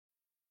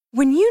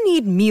When you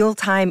need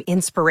mealtime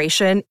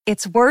inspiration,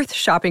 it's worth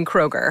shopping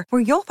Kroger,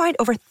 where you'll find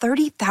over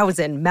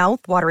 30,000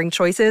 mouth-watering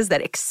choices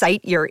that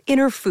excite your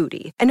inner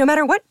foodie. And no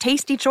matter what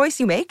tasty choice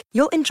you make,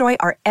 you'll enjoy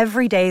our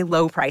everyday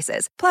low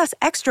prices, plus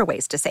extra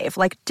ways to save,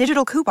 like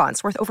digital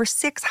coupons worth over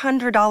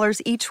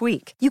 $600 each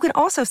week. You can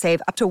also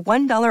save up to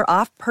 $1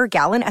 off per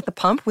gallon at the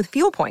pump with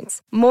fuel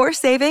points. More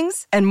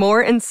savings and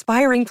more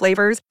inspiring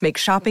flavors make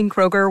shopping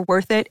Kroger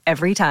worth it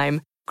every time.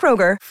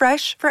 Kroger,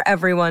 fresh for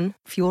everyone.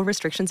 Fuel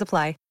restrictions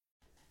apply.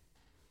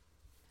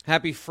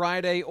 Happy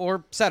Friday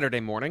or Saturday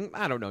morning.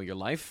 I don't know your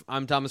life.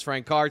 I'm Thomas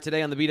Frank Carr.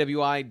 Today on the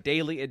BWI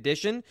Daily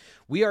Edition,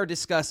 we are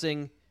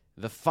discussing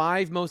the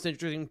 5 most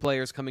interesting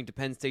players coming to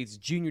Penn State's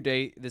Junior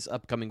Day this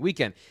upcoming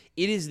weekend.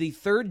 It is the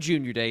third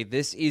Junior Day.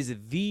 This is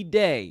the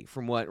day,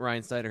 from what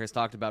Ryan Snyder has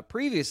talked about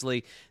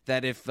previously,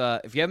 that if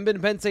you haven't been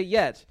to Penn State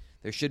yet,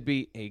 there should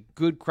be a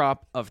good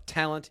crop of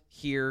talent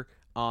here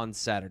on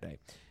Saturday.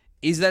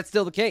 Is that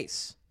still the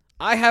case?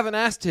 I haven't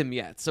asked him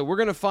yet, so we're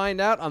going to find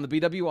out on the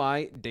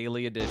BWI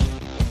Daily Edition.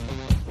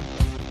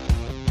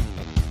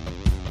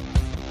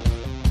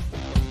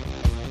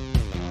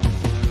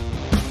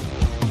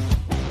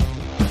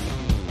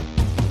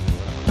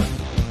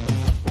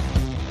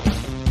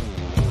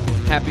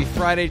 Happy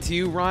Friday to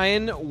you,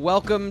 Ryan.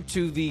 Welcome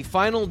to the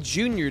final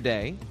Junior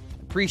Day.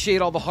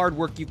 Appreciate all the hard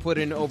work you put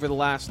in over the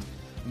last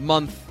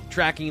month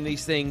tracking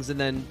these things and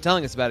then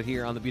telling us about it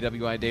here on the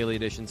BWI Daily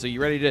Edition. So you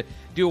ready to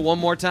do it one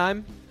more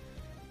time?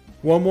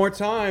 One more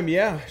time,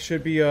 yeah.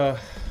 Should be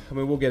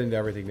we'll get into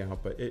everything now,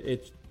 but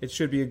it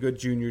should be a good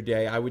Junior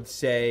Day. I would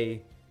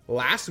say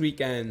last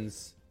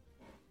weekend's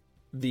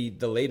the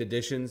late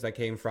editions that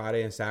came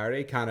Friday and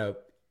Saturday kind of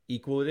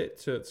equaled it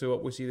to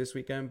what we see this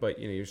weekend, but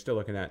you're still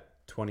looking at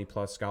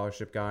 20-plus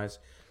scholarship guys,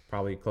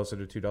 probably closer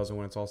to 24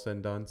 when it's all said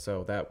and done.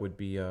 So that would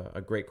be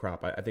a great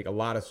crop. I think a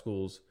lot of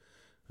schools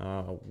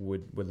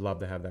would love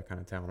to have that kind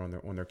of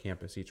talent on their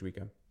campus each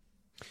weekend.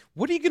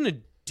 What are you going to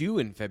do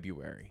in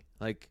February?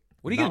 Like,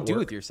 what are you going to do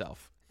with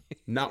yourself?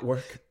 Not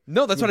work.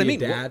 No, that's what I mean.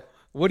 Dad.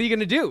 What are you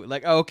going to do?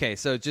 Like, oh, okay,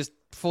 so just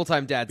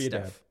full-time dad be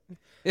stuff.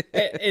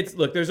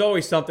 Look, there's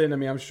always something. I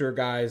mean, I'm sure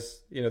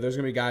guys, there's going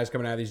to be guys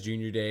coming out of these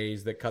Junior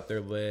Days that cut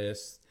their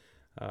lists.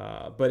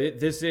 But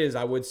this is,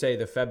 I would say,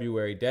 the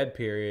February dead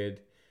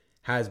period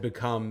has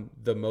become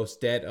the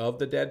most dead of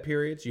the dead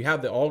periods. You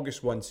have the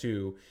August one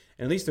too,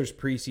 and at least there's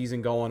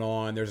preseason going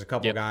on. There's a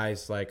couple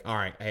guys like, all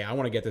right, hey, I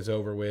want to get this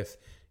over with.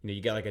 You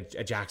got like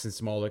a Jackson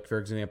Smolik, for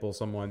example,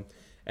 someone.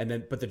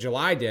 But the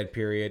July dead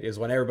period is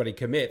when everybody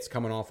commits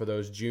coming off of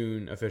those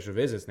June official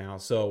visits now.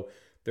 So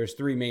there's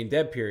 3 main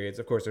dead periods.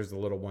 Of course, there's the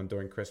little one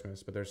during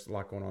Christmas, but there's a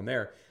lot going on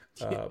there.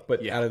 Out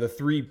of the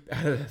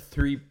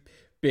three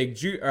big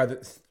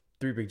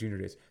Junior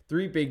Days,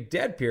 3 big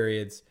dead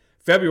periods,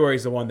 February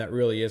is the one that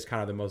really is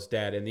kind of the most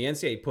dead. And the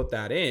NCAA put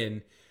that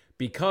in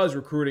because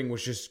recruiting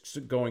was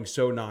just going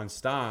so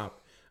nonstop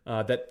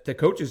that the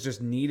coaches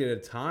just needed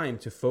a time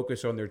to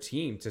focus on their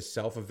team, to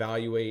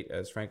self-evaluate,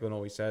 as Franklin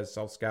always says,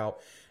 self-scout,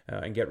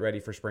 and get ready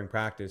for spring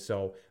practice.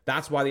 So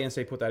that's why the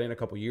NCAA put that in a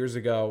couple years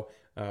ago.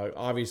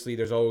 Obviously,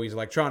 there's always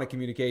electronic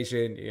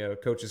communication,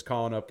 coaches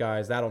calling up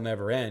guys. That'll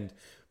never end.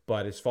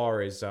 But as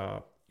far as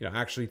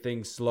actually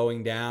things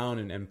slowing down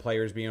and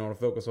players being able to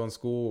focus on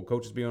school,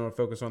 coaches being able to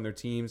focus on their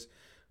teams,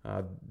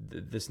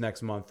 this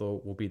next month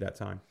will be that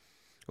time.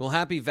 Well,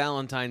 happy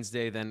Valentine's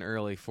Day then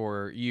early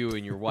for you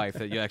and your wife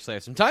that you actually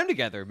have some time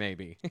together,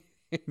 maybe.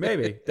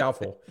 Maybe.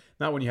 Doubtful.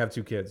 Not when you have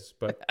 2 kids,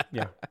 but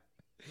yeah.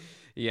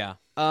 Yeah.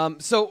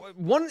 So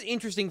one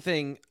interesting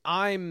thing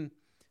I'm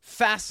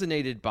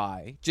fascinated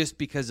by, just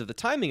because of the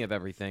timing of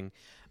everything,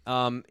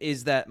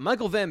 is that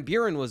Michael Van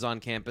Buren was on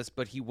campus,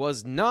 but he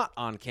was not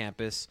on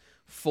campus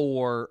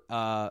for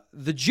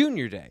the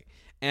Junior Day.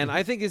 And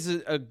I think it's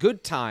a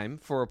good time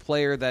for a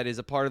player that is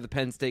a part of the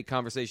Penn State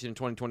conversation in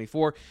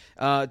 2024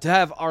 to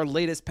have our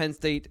latest Penn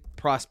State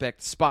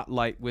prospect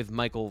spotlight with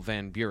Michael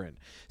Van Buren.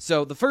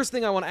 So the first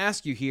thing I want to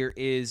ask you here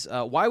is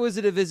why was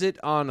it a visit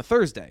on a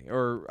Thursday?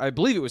 Or I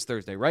believe it was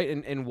Thursday, right?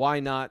 And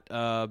why not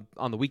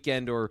on the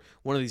weekend or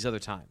one of these other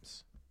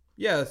times?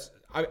 Yes.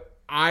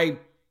 I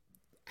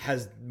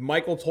has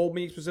Michael told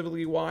me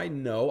specifically why?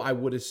 No, I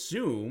would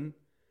assume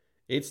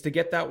it's to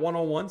get that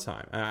one-on-one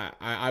time.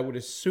 I would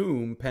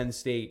assume Penn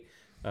State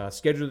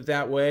scheduled it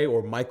that way,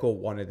 or Michael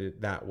wanted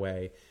it that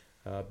way.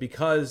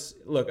 Because,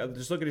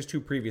 just look at his 2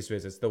 previous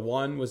visits. The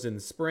one was in the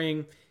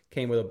spring,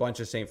 came with a bunch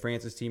of St.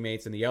 Francis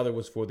teammates, and the other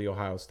was for the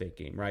Ohio State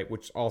game, right,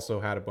 which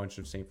also had a bunch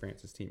of St.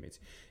 Francis teammates.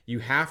 You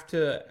have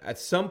to, at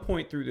some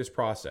point through this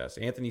process,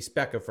 Anthony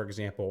Specca, for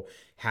example,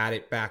 had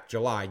it back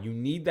July. You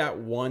need that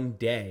one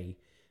day,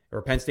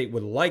 or Penn State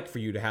would like for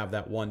you to have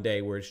that one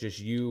day where it's just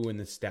you and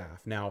the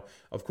staff. Now,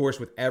 of course,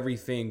 with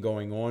everything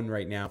going on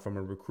right now from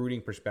a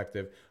recruiting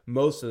perspective,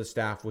 most of the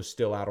staff was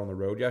still out on the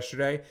road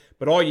yesterday.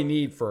 But all you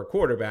need for a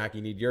quarterback,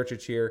 you need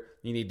Yurchich here,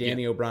 you need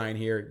Danny O'Brien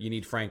here, you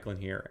need Franklin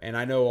here. And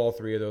I know all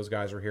 3 of those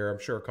guys are here. I'm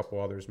sure a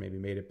couple others maybe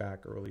made it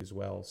back early as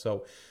well.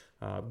 So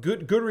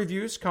good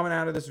reviews coming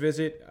out of this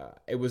visit.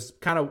 It was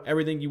kind of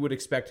everything you would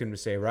expect him to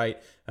say,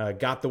 right?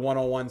 Got the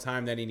one-on-one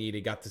time that he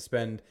needed, got to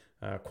spend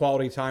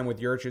quality time with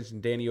Yurchich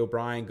and Danny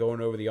O'Brien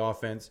going over the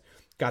offense.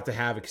 Got to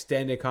have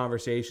extended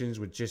conversations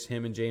with just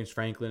him and James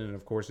Franklin, and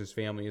of course his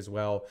family as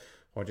well,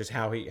 or just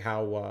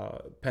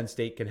how Penn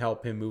State can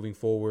help him moving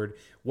forward.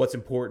 What's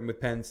important with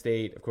Penn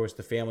State, of course,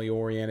 the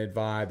family-oriented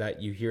vibe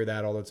that you hear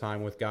that all the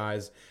time with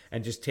guys,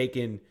 and just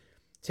taking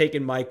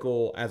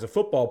Michael as a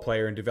football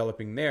player and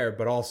developing there,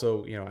 but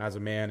also as a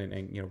man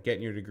and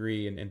getting your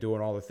degree and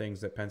doing all the things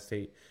that Penn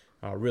State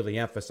really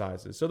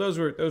emphasizes. So those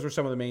were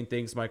some of the main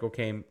things Michael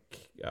came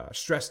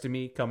stressed to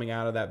me coming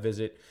out of that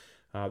visit.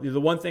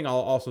 The one thing I'll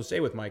also say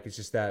with Mike is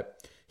just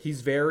that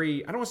he's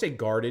very, I don't want to say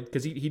guarded,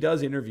 because he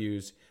does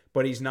interviews,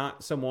 but he's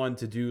not someone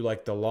to do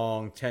like the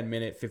long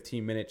 10-minute,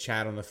 15-minute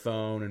chat on the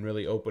phone and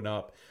really open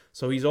up.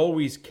 So he's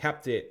always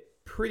kept it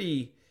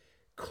pretty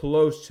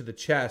close to the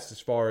chest as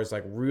far as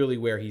like really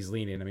where he's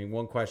leaning. I mean,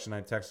 one question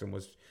I texted him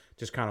was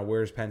just kind of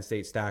where's Penn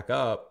State stack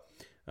up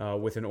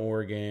with an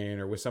Oregon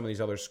or with some of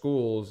these other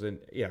schools. And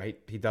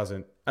he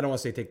doesn't, I don't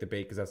want to say take the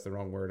bait because that's the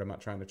wrong word. I'm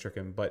not trying to trick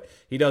him, but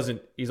he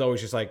doesn't, he's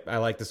always just like, I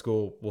like the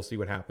school. We'll see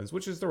what happens,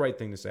 which is the right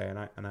thing to say.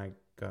 And I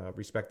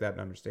respect that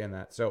and understand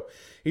that. So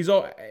he's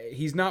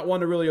not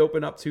one to really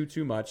open up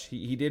too much.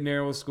 He did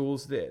narrow his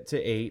schools to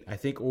 8. I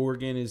think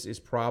Oregon is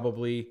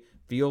probably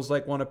feels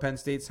like one of Penn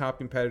State's top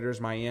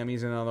competitors.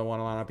 Miami's another one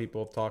a lot of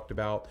people have talked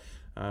about.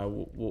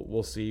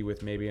 We'll see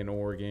with maybe an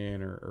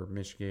Oregon or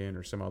Michigan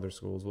or some other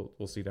schools.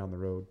 We'll see down the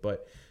road.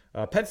 But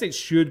Penn State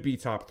should be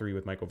top 3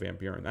 with Michael Van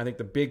Buren. I think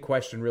the big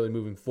question really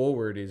moving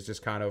forward is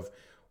just kind of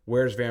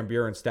where's Van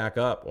Buren stack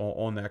up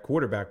on that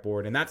quarterback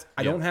board? And that's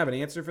I don't have an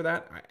answer for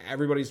that.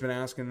 Everybody's been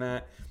asking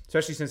that,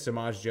 especially since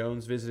Samaj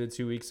Jones visited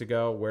 2 weeks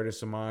ago. Where does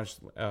Samaj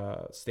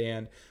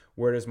stand?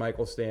 Where does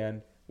Michael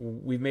stand?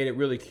 We've made it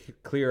really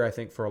clear, I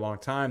think, for a long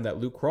time that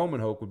Luke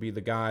Kromenhoek would be the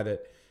guy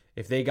that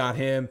if they got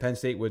him, Penn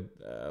State would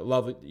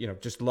love it,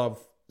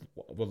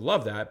 would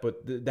love that,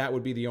 but that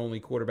would be the only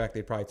quarterback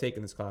they'd probably take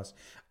in this class.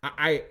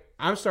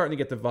 I'm starting to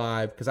get the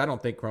vibe, because I don't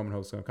think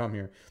Kromenhoek's going to come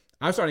here.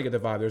 I'm starting to get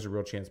the vibe there's a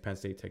real chance Penn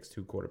State takes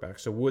 2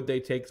 quarterbacks. So would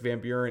they take Van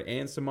Buren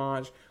and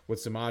Samaj? Would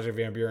Samaj and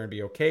Van Buren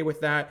be okay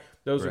with that?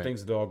 Those are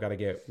things that all got to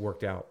get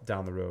worked out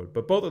down the road.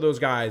 But both of those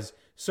guys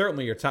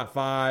certainly are top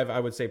 5. I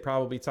would say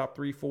probably top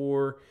 3,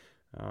 4.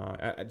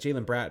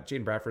 Jaden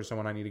Bradford is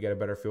someone I need to get a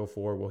better feel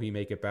for. Will he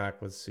make it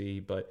back? Let's see.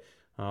 But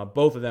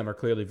both of them are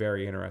clearly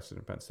very interested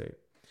in Penn State.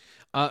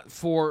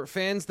 For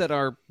fans that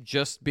are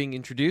just being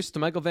introduced to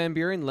Michael Van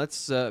Buren,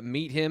 let's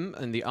meet him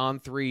in the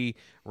On3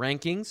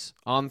 rankings.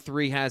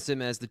 On3 has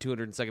him as the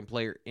 202nd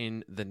player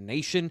in the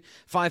nation,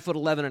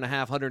 5'11.5",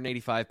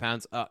 185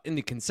 pounds. In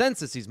the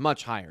consensus, he's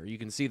much higher. You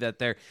can see that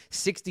they're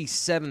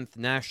 67th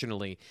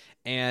nationally.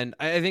 And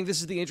I think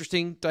this is the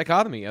interesting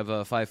dichotomy of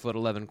a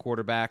 5'11"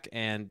 quarterback.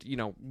 And,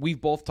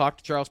 we've both talked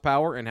to Charles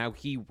Power and how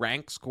he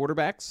ranks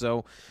quarterbacks.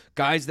 So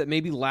guys that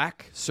maybe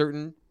lack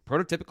certain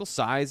prototypical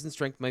size and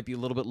strength might be a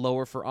little bit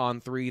lower for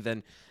On3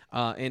 than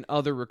in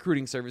other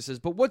recruiting services.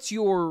 But what's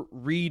your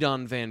read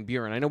on Van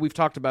Buren? I know we've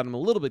talked about him a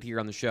little bit here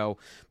on the show,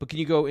 but can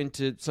you go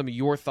into some of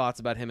your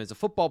thoughts about him as a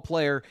football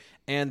player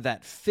and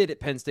that fit at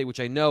Penn State, which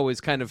I know is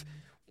kind of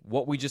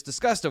what we just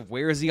discussed of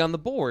where is he on the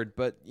board?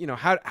 But,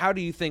 how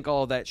do you think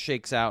all of that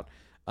shakes out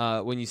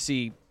when you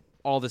see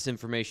all this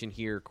information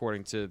here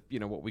according to,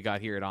 what we got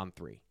here at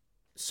On3?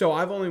 So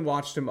I've only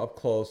watched him up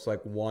close,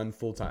 like one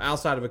full time,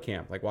 outside of a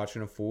camp, like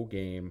watching a full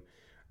game.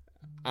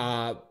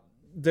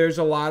 There's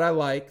a lot I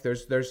like.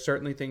 There's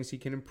certainly things he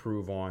can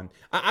improve on.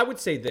 I would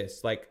say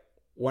this, like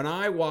when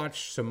I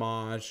watch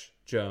Samaj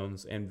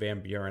Jones and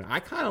Van Buren, I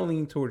kind of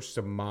lean towards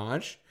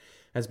Samaj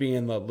as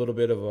being a little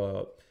bit of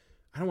a,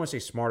 I don't want to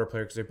say smarter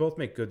player because they both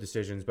make good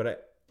decisions,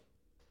 but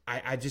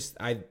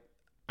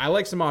I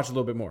like Samaj a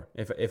little bit more,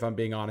 if I'm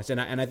being honest, and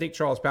I think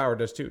Charles Power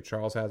does too.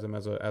 Charles has him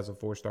as a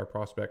 4-star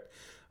prospect.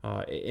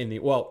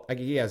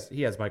 He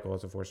has Michael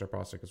as a 4-star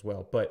prospect as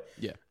well. But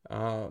yeah,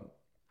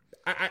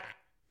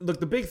 look,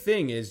 the big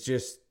thing is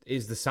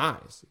the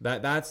size.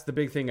 That's the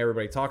big thing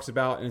everybody talks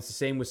about, and it's the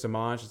same with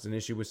Samaj. It's an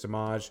issue with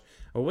Samaj.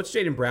 What's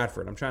Jaden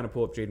Bradford? I'm trying to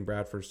pull up Jaden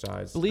Bradford's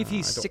size. I believe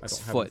he's 6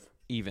 foot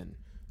even.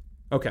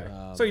 Okay,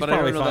 so he's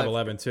probably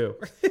 5'11" too.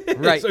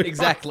 Right, so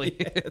exactly.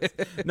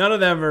 None of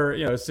them are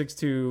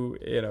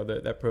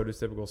 6'2", that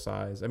prototypical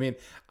size. I mean,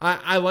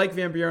 I like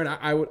Van Buren.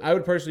 I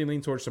would personally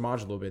lean towards Samaj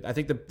a little bit. I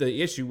think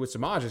the issue with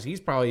Samaj is he's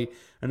probably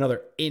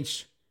another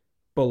inch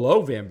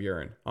below Van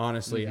Buren.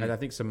 Honestly, I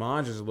think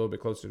Samaj is a little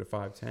bit closer to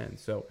 5'10".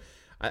 So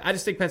I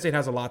just think Penn State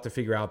has a lot to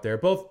figure out there.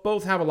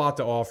 Both have a lot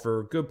to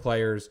offer. Good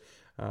players,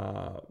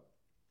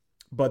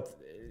 but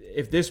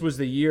if this was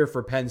the year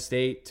for Penn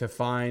State to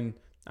find,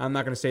 I'm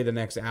not going to say the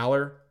next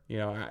Aller.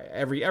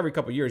 Every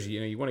couple of years,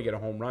 you want to get a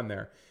home run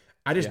there.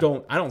 I just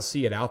don't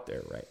see it out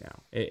there right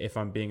now. If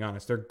I'm being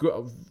honest, they're good,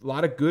 a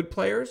lot of good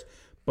players,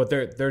 but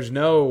there's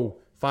no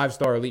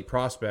 5-star elite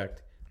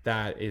prospect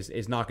that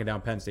is knocking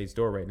down Penn State's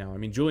door right now. I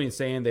mean, Julian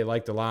Sand they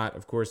liked a lot.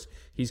 Of course,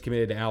 he's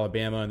committed to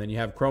Alabama, and then you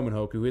have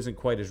Kromenhoek, who isn't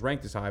quite as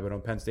ranked as high, but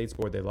on Penn State's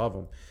board they love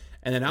him.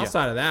 And then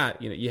outside of that,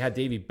 you had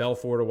Davey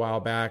Belfort a while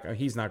back.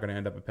 He's not going to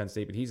end up at Penn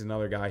State, but he's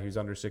another guy who's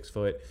under 6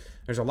 foot.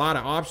 There's a lot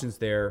of options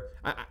there.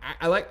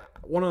 I like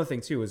one other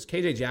thing too is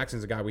KJ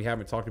Jackson's a guy we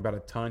haven't talked about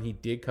a ton. He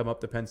did come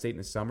up to Penn State in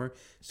the summer.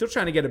 Still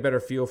trying to get a better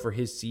feel for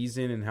his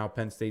season and how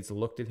Penn State's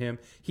looked at him.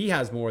 He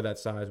has more of that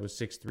size with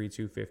 6'3",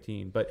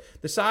 215. But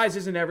the size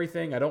isn't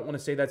everything. I don't want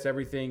to say that's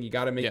everything. You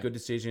got to make good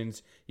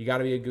decisions. You got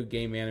to be a good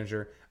game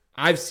manager.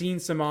 I've seen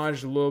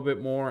Samaj a little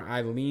bit more.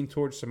 I lean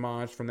towards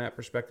Samaj from that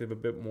perspective a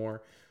bit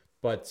more.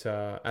 But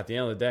at the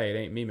end of the day, it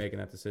ain't me making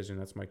that decision.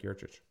 That's Mike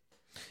Yurcich.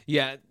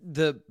 Yeah,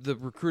 the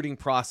recruiting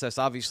process,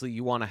 obviously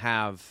you want to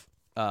have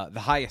the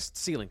highest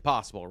ceiling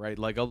possible, right?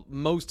 Like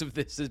most of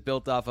this is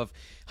built off of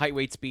height,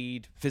 weight,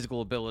 speed,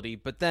 physical ability.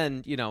 But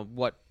then,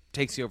 what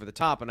takes you over the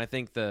top. And I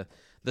think the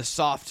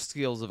soft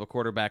skills of a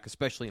quarterback,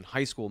 especially in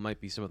high school,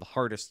 might be some of the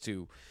hardest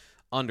to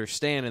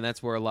understand. And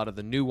that's where a lot of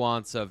the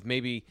nuance of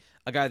maybe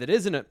a guy that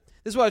isn't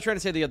this is what I was trying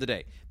to say the other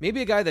day.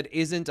 Maybe a guy that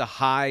isn't a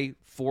high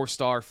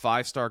 4-star,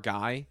 5-star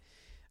guy.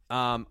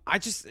 I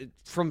just,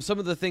 from some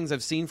of the things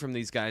I've seen from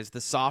these guys,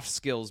 the soft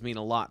skills mean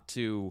a lot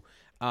to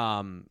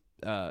what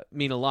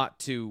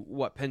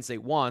Penn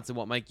State wants and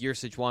what Mike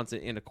Yurcich wants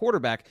in a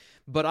quarterback.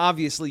 But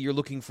obviously, you're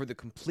looking for the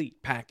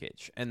complete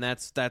package, and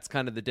that's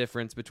kind of the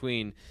difference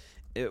between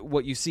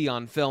what you see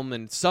on film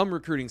and some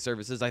recruiting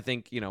services. I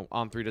think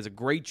On3 does a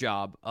great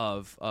job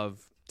of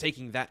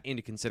taking that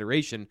into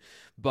consideration.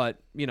 But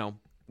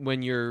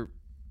when you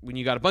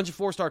got a bunch of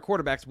 4-star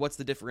quarterbacks, what's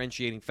the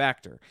differentiating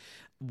factor?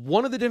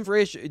 One of the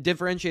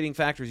differentiating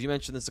factors, you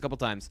mentioned this a couple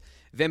times,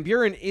 Van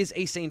Buren is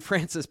a St.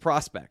 Francis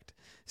prospect.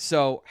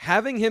 So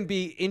having him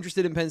be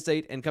interested in Penn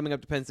State and coming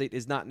up to Penn State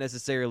is not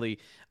necessarily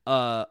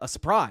a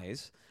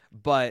surprise,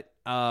 but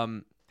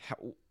how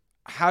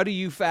do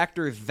you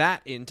factor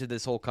that into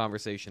this whole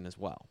conversation as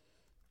well?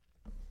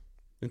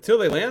 Until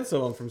they land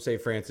someone from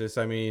St. Francis,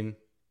 I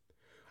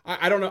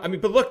don't know.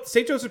 But look,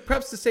 St. Joseph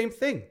Prep's the same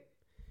thing.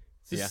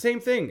 It's the same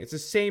thing. It's the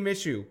same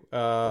issue.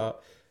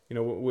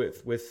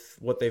 With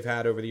what they've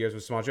had over the years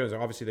with Samaj Jones.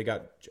 Obviously, they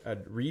got a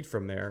read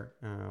from there,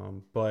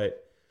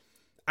 but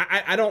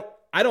I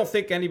don't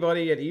think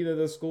anybody at either of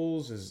those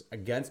schools is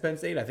against Penn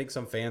State. I think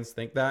some fans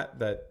think that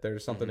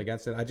there's something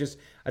against it. I just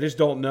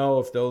don't know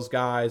if those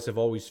guys have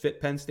always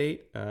fit Penn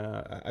State.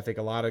 I think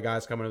a lot of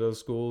guys coming to those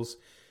schools,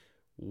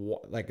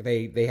 like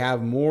they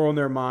have more on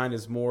their mind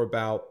is more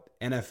about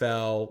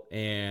NFL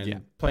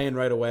and playing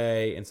right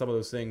away and some of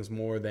those things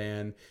more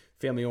than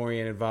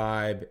family-oriented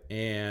vibe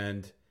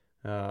and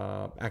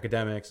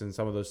academics and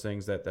some of those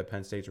things that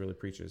Penn State really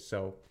preaches.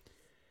 So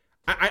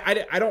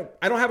I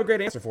don't have a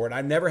great answer for it.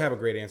 I never have a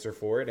great answer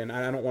for it, and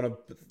I don't want to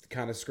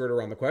kind of skirt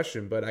around the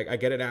question, but I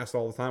get it asked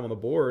all the time on the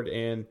board.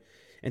 And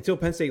until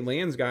Penn State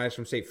lands guys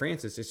from St.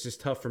 Francis, it's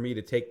just tough for me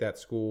to take that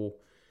school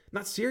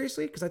not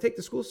seriously, because I take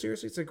the school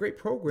seriously. It's a great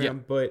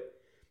program, but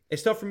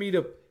it's tough for me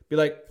to be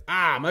like,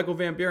 Michael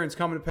Van Buren's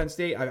coming to Penn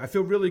State. I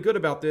feel really good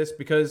about this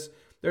because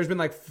there's been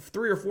like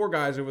 3 or 4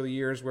 guys over the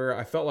years where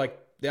I felt like,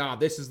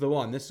 this is the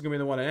one. This is going to be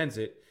the one that ends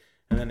it.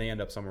 And then they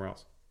end up somewhere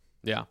else.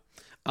 Yeah.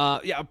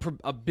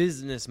 A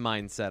business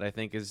mindset, I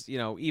think, is,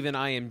 even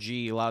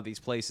IMG, a lot of these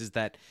places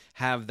that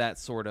have that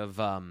sort of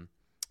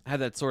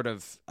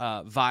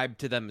vibe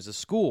to them as a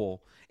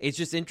school. It's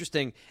just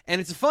interesting.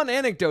 And it's a fun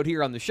anecdote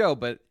here on the show,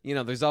 but,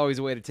 there's always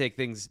a way to take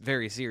things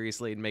very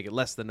seriously and make it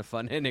less than a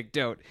fun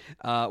anecdote,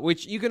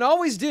 which you can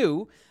always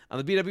do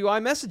on the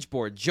BWI message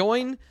board.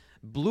 Join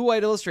Blue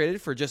White Illustrated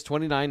for just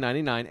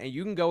 $29.99, and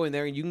you can go in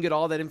there and you can get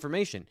all that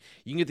information.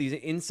 You can get these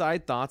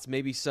inside thoughts,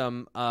 maybe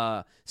some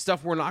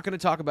stuff we're not going to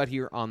talk about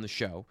here on the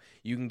show.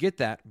 You can get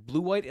that,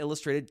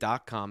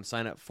 bluewhiteillustrated.com.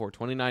 Sign up for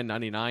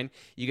 $29.99.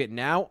 You get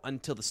now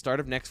until the start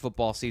of next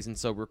football season.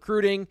 So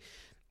recruiting,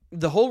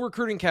 the whole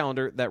recruiting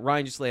calendar that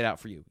Ryan just laid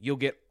out for you, you'll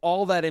get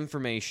all that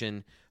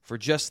information for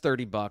just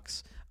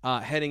 $30.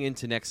 Heading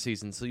into next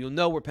season. So you'll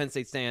know where Penn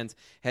State stands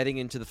heading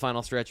into the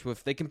final stretch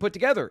if they can put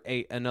together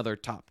another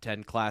top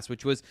 10 class,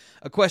 which was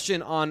a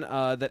question on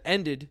that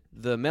ended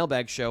the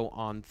mailbag show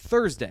on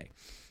Thursday.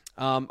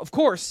 Of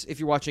course, if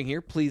you're watching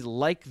here, please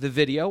like the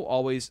video.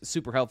 Always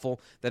super helpful.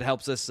 That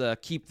helps us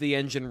keep the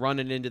engine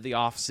running into the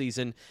off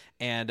season.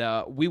 And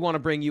we want to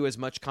bring you as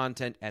much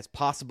content as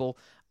possible.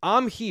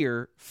 I'm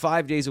here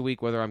 5 days a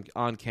week, whether I'm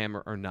on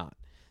camera or not.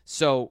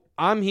 So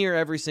I'm here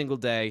every single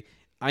day.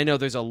 I know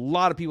there's a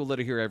lot of people that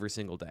are here every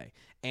single day,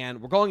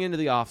 and we're going into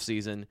the off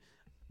season.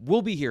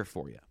 We'll be here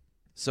for you.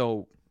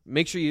 So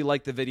make sure you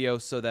like the video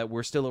so that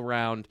we're still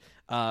around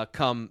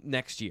come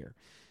next year.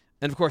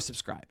 And of course,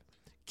 subscribe.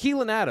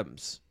 Keelan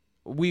Adams.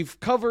 We've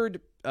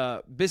covered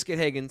Biscuit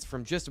Higgins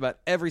from just about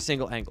every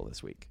single angle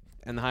this week.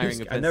 And the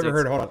hiring of Penn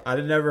State. I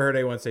never heard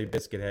anyone say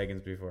Biscuit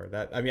Higgins before.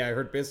 I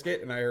heard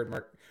Biscuit and I heard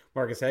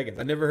Marcus Higgins.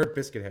 I never heard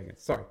Biscuit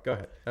Higgins. Sorry, go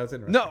ahead. That was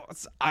interesting. No,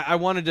 I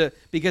wanted to,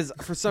 because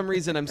for some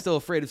reason I'm still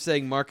afraid of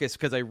saying Marcus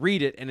because I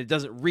read it and it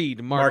doesn't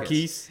read Marcus.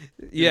 Marquise?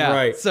 Yeah.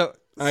 Right. So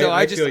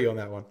I feel you on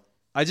that one.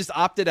 I just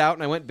opted out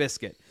and I went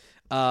Biscuit.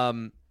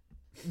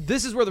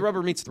 This is where the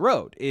rubber meets the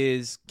road,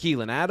 is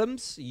Keelan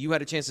Adams. You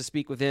had a chance to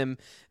speak with him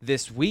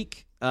this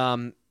week.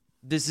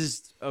 This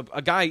is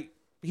a guy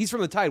he's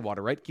from the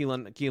Tidewater, right?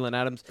 Keelan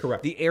Adams.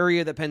 Correct. The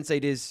area that Penn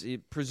State is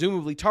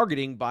presumably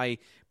targeting by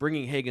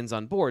bringing Hagans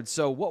on board.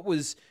 So what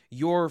was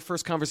your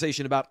first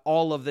conversation about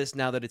all of this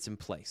now that it's in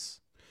place?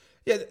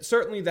 Yeah,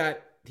 certainly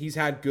that he's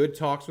had good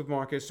talks with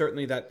Marcus.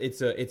 Certainly that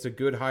it's a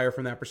good hire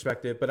from that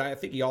perspective. But I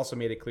think he also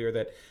made it clear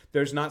that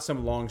there's not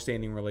some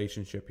long-standing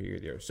relationship here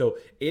either. So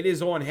it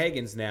is on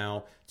Hagans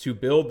now to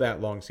build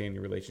that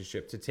long-standing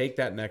relationship, to take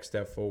that next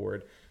step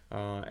forward,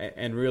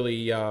 and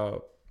really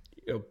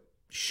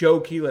show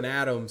Keelan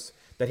Adams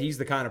that he's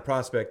the kind of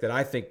prospect that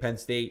I think Penn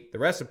State, the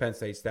rest of Penn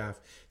State staff,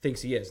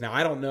 thinks he is. Now,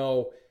 I don't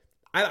know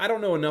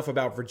enough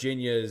about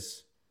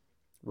Virginia's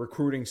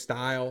recruiting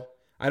style.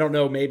 I don't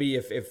know maybe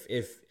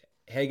if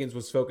Hagans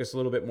was focused a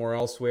little bit more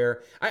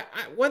elsewhere.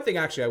 One thing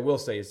actually I will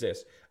say is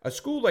this. A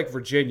school like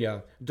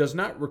Virginia does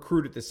not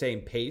recruit at the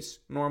same pace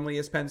normally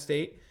as Penn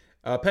State.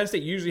 Penn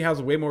State usually has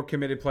way more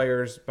committed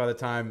players by the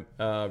time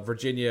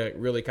Virginia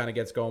really kind of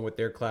gets going with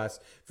their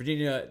class.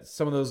 Virginia,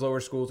 some of those lower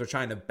schools are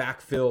trying to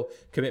backfill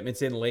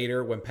commitments in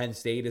later when Penn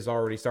State is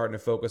already starting to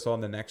focus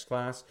on the next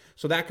class.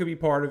 So that could be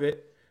part of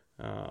it.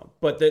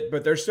 But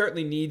there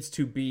certainly needs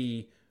to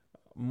be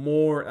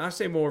more, I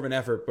say more of an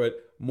effort, but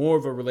more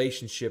of a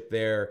relationship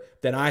there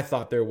than I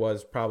thought there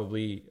was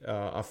probably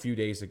a few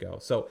days ago.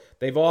 So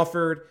they've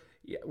offered.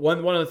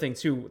 One other thing,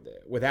 too,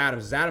 with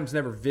Adams is Adams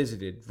never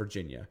visited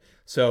Virginia.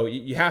 So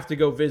you have to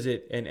go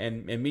visit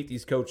and meet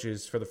these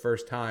coaches for the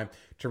first time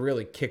to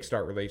really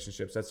kickstart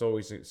relationships. That's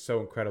always so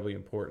incredibly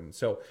important.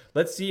 So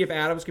let's see if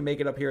Adams can make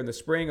it up here in the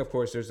spring. Of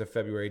course, there's a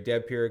February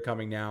dead period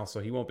coming now, so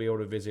he won't be able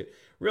to visit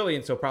really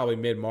until probably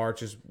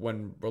mid-March is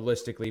when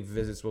realistically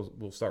visits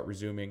will start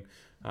resuming.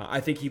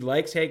 I think he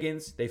likes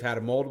Hagans. They've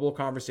had multiple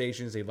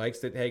conversations. He likes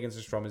that Hagans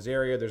is from his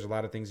area. There's a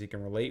lot of things he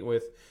can relate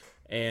with.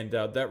 And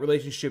that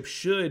relationship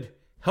should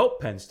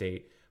help Penn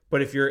State.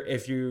 But if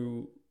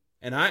you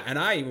and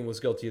I even was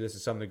guilty of this to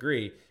some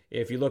degree.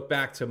 If you look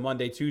back to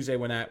Monday, Tuesday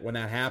when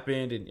that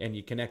happened, and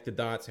you connect the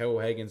dots, how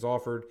Hagans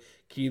offered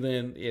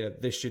Keelan,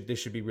 this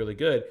should be really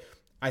good.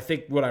 I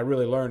think what I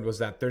really learned was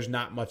that there's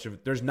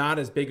not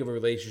as big of a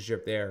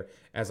relationship there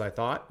as I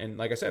thought. And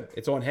like I said,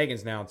 it's on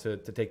Hagans now to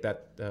take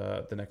that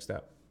the next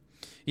step.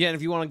 Yeah, and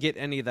if you want to get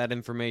any of that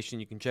information,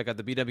 you can check out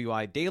the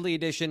BWI Daily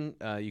Edition.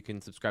 You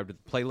can subscribe to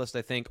the playlist,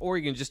 I think, or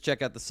you can just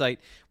check out the site.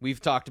 We've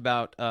talked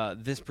about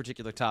this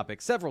particular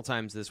topic several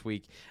times this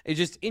week. It's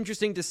just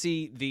interesting to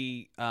see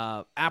the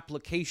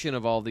application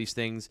of all these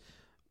things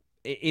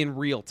in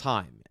real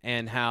time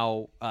and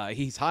how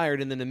he's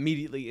hired and then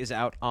immediately is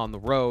out on the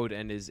road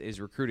and is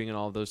recruiting and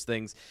all of those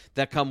things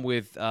that come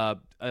with a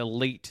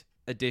late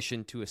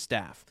addition to a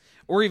staff.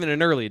 Or even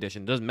an early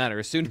edition. Doesn't matter.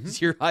 As soon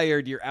as you're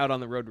hired, you're out on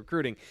the road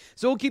recruiting.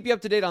 So we'll keep you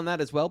up to date on that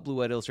as well.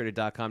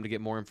 BlueWhiteIllustrated.com to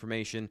get more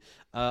information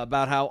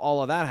about how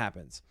all of that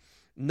happens.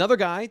 Another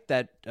guy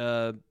that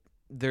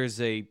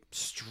there's a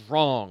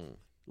strong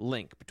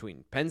link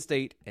between Penn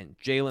State and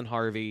Jalen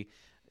Harvey.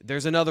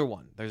 There's another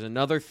one. There's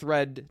another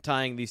thread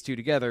tying these two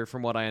together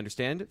from what I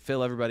understand.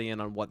 Fill everybody in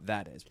on what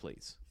that is,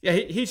 please. Yeah,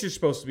 he's just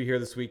supposed to be here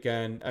this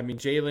weekend. I mean,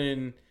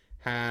 Jalen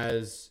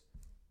has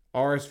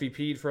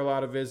RSVP'd for a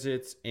lot of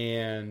visits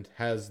and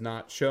has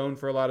not shown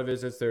for a lot of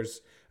visits.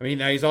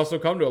 Now he's also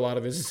come to a lot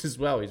of visits as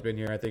well. He's been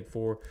here, I think,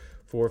 four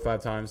or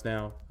five times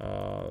now,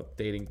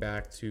 dating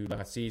back to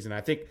last season.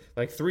 I think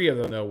like 3 of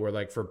them, though, were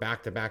like for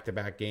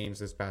back-to-back games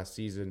this past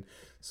season.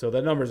 So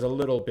the number's a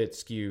little bit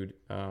skewed.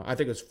 I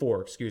think it was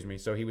 4, excuse me.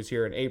 So he was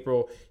here in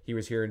April. He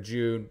was here in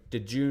June. The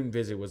June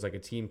visit was like a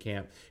team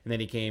camp. And then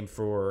he came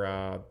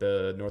for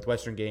the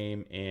Northwestern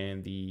game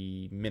and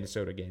the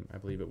Minnesota game, I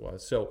believe it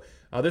was. So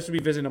this would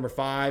be visit number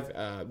 5.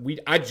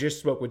 I just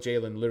spoke with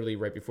Jalen literally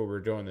right before we were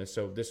doing this.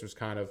 So this was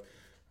kind of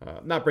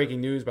not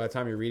breaking news by the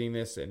time you're reading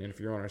this. And if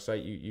you're on our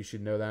site, you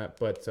should know that.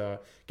 But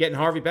getting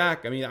Harvey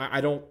back, I mean,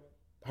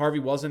 Harvey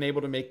wasn't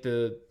able to make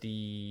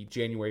the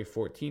January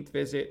 14th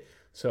visit.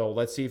 So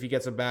let's see if he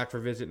gets him back for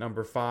visit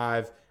number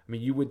 5. I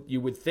mean, you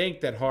would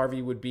think that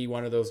Harvey would be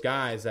one of those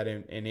guys that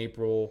in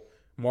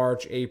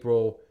March,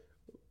 April,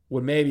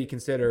 would maybe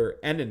consider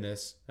ending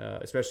this,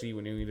 especially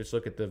when you just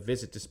look at the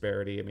visit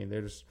disparity. I mean,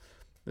 this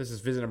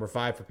is visit number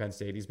 5 for Penn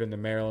State. He's been to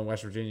Maryland,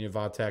 West Virginia,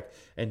 Vatech,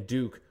 and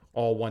Duke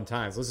all one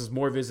time. So this is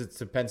more visits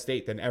to Penn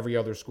State than every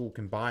other school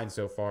combined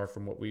so far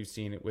from what we've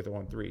seen with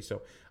 1-3.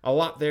 So a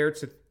lot there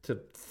to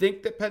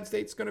think that Penn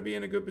State's going to be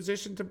in a good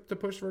position to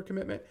push for a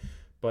commitment.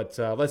 But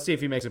let's see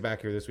if he makes it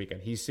back here this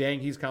weekend. He's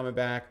saying he's coming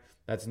back.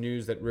 That's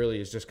news that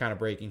really is just kind of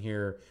breaking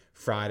here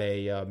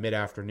Friday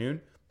mid-afternoon,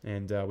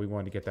 and we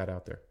wanted to get that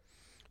out there.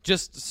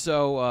 Just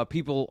so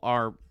people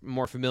are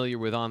more familiar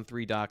with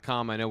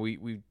On3.com, I know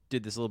we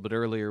did this a little bit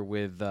earlier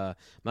with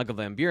Michael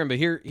Van Buren, but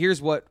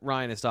here's what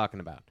Ryan is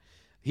talking about.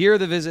 Here are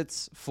the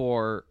visits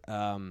for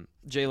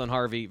Jalen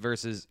Harvey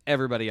versus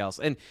everybody else.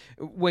 And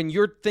when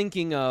you're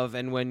thinking of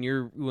and when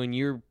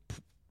you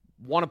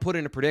want to put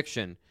in a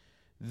prediction,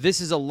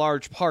 this is a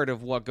large part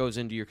of what goes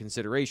into your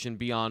consideration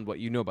beyond what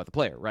you know about the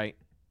player, right?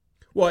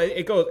 Well,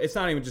 it goes. It's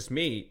not even just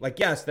me. Like,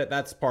 yes,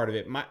 that's part of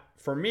it.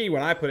 For me,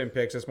 when I put in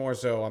picks, it's more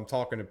so I'm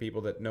talking to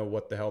people that know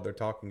what the hell they're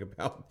talking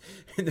about,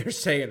 and they're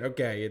saying,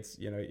 okay, it's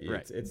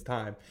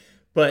time.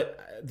 But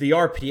the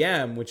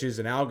RPM, which is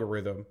an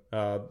algorithm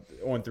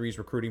on Three's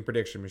recruiting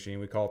prediction machine,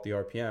 we call it the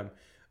RPM.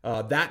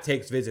 That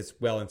takes visits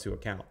well into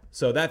account.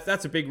 So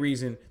that's a big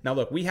reason. Now,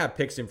 look, we have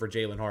picks in for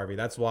Jalen Harvey.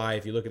 That's why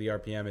if you look at the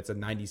RPM, it's a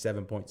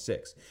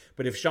 97.6.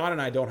 But if Sean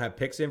and I don't have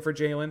picks in for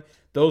Jalen,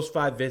 those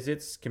 5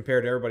 visits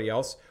compared to everybody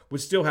else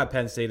would still have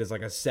Penn State as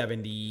like a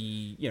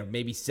 70,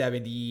 maybe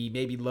 70,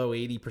 maybe low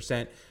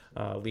 80%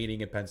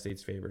 leading in Penn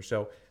State's favor.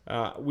 So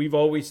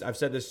I've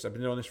said this, I've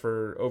been doing this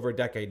for over a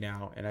decade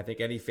now, and I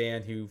think any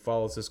fan who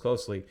follows this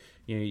closely,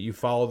 you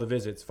follow the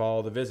visits.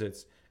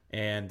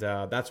 And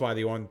that's why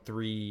the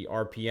on-3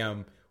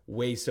 RPM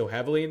weighs so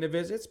heavily into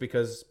visits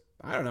because,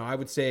 I don't know, I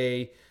would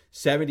say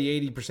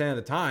 70-80% of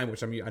the time,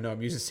 which I know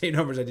I'm using the same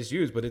numbers I just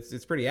used, but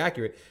it's pretty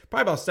accurate.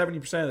 Probably about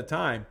 70% of the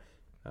time,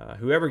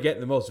 whoever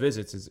getting the most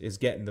visits is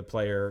getting the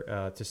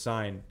player to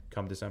sign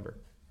come December.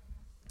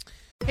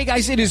 Hey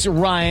guys, it is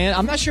Ryan.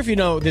 I'm not sure if you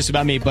know this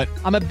about me, but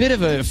I'm a bit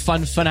of a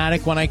fun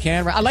fanatic when I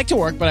can. I like to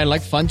work, but I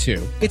like fun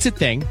too. It's a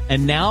thing.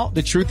 And now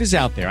the truth is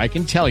out there. I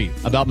can tell you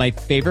about my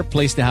favorite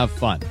place to have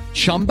fun.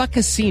 Chumba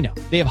Casino.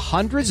 They have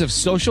hundreds of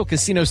social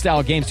casino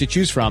style games to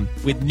choose from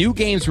with new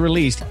games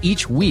released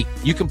each week.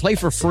 You can play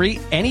for free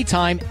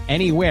anytime,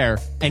 anywhere.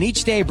 And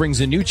each day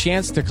brings a new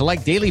chance to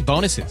collect daily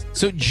bonuses.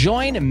 So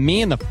join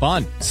me in the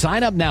fun.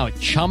 Sign up now at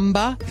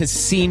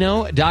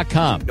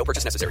ChumbaCasino.com. No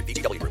purchase necessary.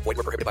 BGW. Void where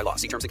prohibited by law.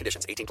 See terms and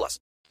conditions. 18+.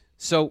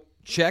 So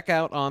check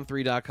out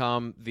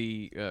on3.com,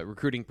 the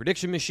recruiting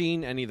prediction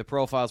machine. Any of the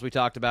profiles we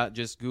talked about,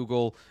 just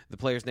Google the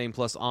player's name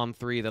plus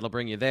On3. That'll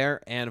bring you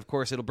there. And, of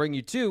course, it'll bring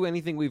you to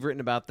anything we've written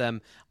about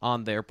them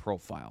on their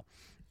profile.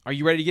 Are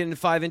you ready to get into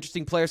 5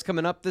 interesting players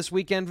coming up this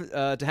weekend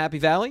to Happy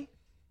Valley?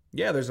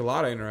 Yeah, there's a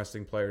lot of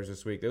interesting players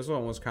this week. This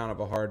one was kind of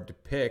a hard to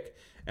pick.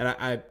 And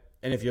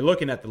and if you're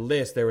looking at the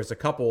list, there was a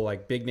couple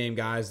like big name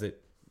guys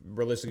that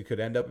realistically could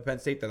end up at Penn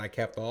State that I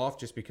kept off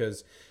just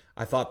because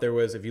I thought there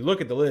was, if you look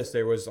at the list,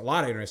 there was a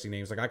lot of interesting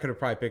names. Like I could have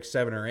probably picked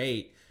 7 or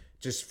 8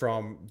 just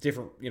from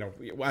different,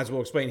 as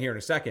we'll explain here in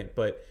a second.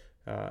 But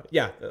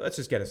yeah, let's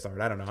just get it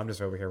started. I don't know. I'm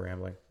just over here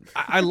rambling.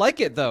 I like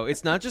it, though.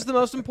 It's not just the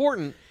most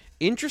important.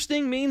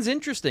 Interesting means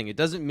interesting. It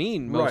doesn't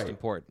mean most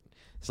important.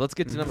 So let's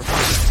get to number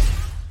 5.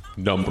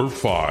 Number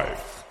 5.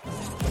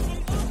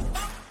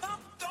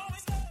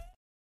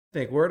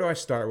 Where do I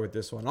start with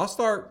this one? I'll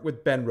start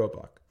with Ben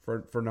Roebuck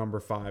for number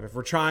 5. If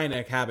we're trying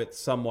to have it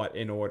somewhat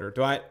in order,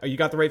 you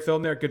got the right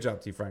film there? Good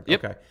job, T. Frank.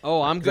 Yep. Okay.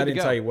 Oh, I'm good. I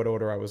didn't tell you what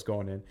order I was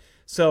going in.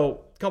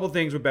 So, a couple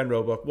things with Ben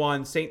Roebuck.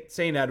 One, St.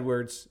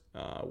 Edwards,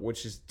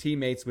 which is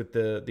teammates with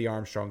the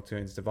Armstrong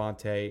twins,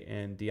 Devontae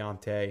and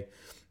Deontay.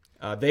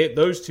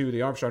 Those two,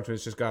 the Armstrong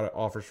twins, just got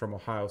offers from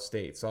Ohio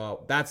State.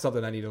 So that's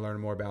something I need to learn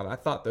more about. I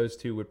thought those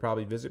two would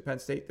probably visit Penn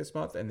State this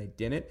month, and they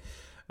didn't.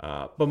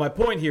 But my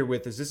point here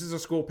this is a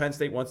school Penn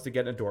State wants to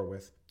get in the door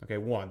with. Okay,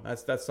 one,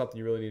 that's something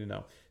you really need to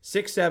know.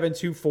 6'7",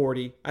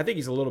 240. I think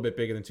he's a little bit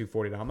bigger than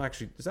 240 now.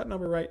 Is that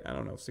number right? I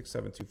don't know. 6'7",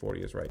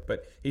 240 is right.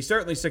 But he's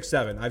certainly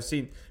 6'7". I've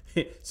seen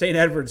St.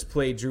 Edwards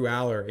play Drew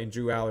Aller in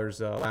Drew Aller's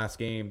last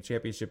game,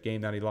 championship game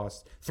that he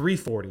lost.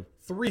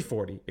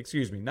 340,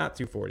 excuse me, not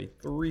 240,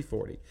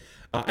 340.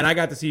 And I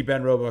got to see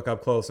Ben Roebuck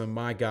up close, and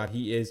my God,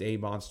 he is a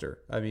monster.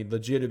 I mean,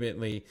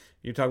 legitimately,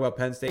 you talk about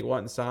Penn State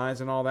wanting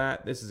size and all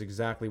that. This is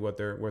exactly what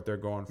they're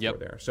going for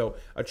there. So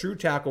a true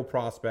tackle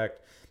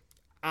prospect.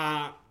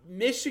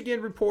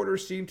 Michigan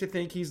reporters seem to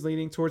think he's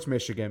leaning towards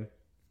Michigan,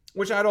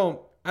 which I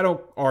don't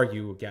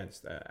argue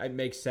against. It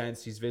makes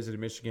sense. He's visited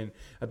Michigan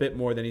a bit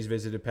more than he's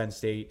visited Penn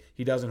State.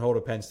 He doesn't hold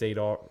a Penn State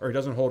or he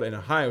doesn't hold an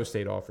Ohio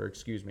State offer,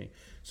 excuse me.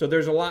 So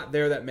there's a lot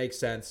there that makes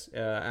sense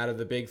out of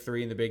the Big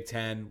 3 and the Big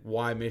 10,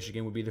 why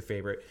Michigan would be the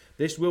favorite.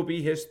 This will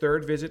be his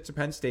 3rd visit to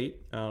Penn State,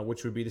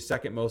 which would be the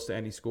 2nd most to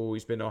any school.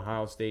 He's been to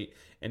Ohio State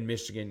and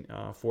Michigan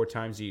 4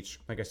 times each.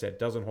 Like I said,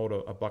 doesn't hold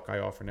a Buckeye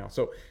offer now.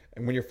 So,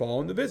 and when you're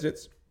following the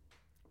visits,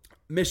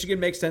 Michigan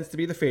makes sense to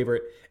be the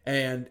favorite.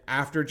 And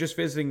after just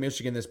visiting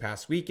Michigan this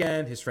past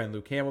weekend, his friend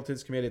Luke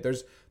Hamilton's committed.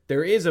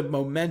 There is a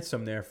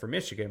momentum there for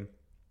Michigan.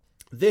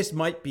 This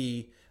might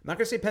be, I'm not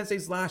going to say Penn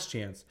State's last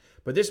chance,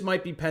 but this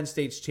might be Penn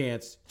State's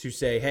chance to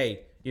say,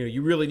 hey,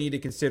 you really need to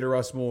consider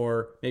us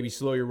more, maybe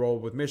slow your roll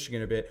with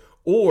Michigan a bit,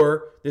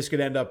 or this could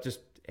end up just,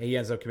 he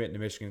ends up committing to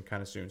Michigan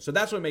kind of soon. So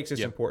that's what makes this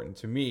important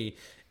to me,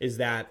 is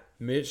that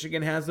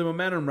Michigan has the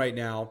momentum right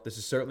now. This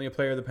is certainly a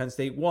player that Penn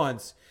State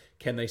wants.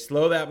 Can they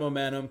slow that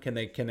momentum? Can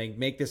they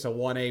make this a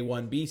 1A,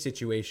 1B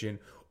situation,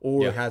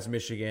 or has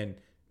Michigan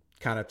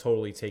kind of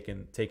totally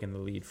taken the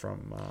lead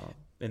from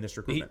in this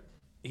recruitment?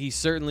 He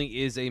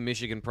certainly is a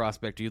Michigan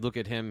prospect. You look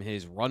at him,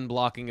 his run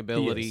blocking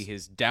ability,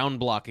 his down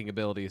blocking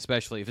ability,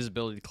 especially if his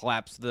ability to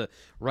collapse the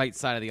right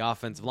side of the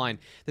offensive line.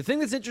 The thing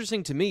that's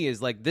interesting to me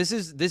is like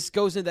this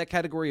goes into that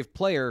category of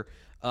player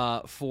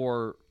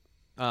for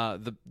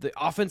the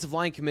offensive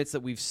line commits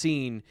that we've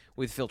seen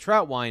with Phil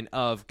Troutwine,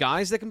 of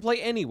guys that can play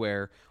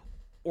anywhere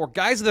or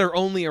guys that are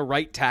only a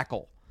right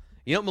tackle.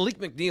 Malik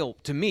McNeil,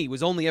 to me,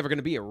 was only ever going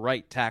to be a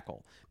right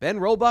tackle. Ben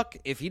Roebuck,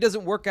 if he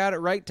doesn't work out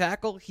at right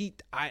tackle,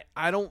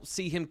 I don't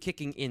see him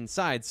kicking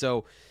inside.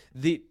 So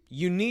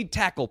you need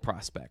tackle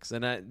prospects.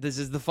 And this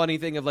is the funny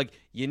thing of, like,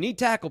 you need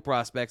tackle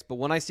prospects, but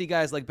when I see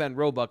guys like Ben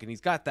Roebuck, and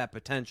he's got that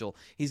potential,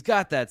 he's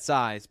got that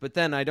size, but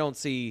then I don't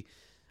see,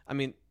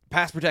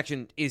 pass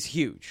protection is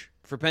huge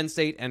for Penn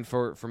State and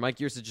for Mike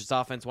Yurcich's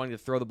offense wanting to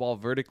throw the ball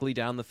vertically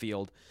down the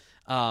field.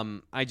 I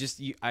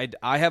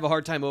have a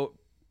hard time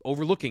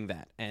overlooking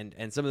that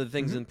and some of the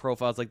things in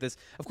profiles like this.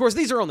 Of course,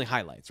 these are only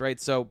highlights, right?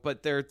 So,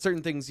 but there are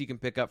certain things you can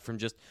pick up from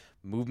just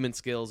movement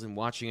skills and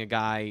watching a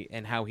guy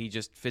and how he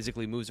just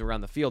physically moves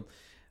around the field.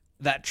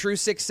 That true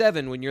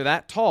 6'7", when you're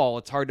that tall,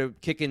 it's hard to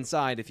kick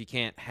inside if you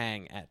can't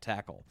hang at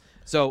tackle.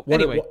 So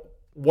one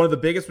of the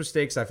biggest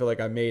mistakes I feel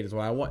like I made is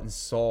when I went and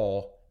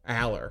saw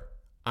Aller.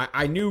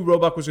 I knew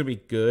Roebuck was going to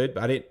be good,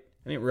 but I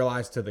didn't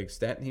realize to the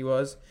extent he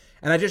was.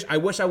 And I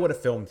wish I would have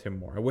filmed him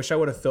more. I wish I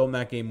would have filmed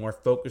that game more,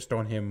 focused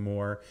on him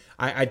more.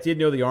 I did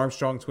know the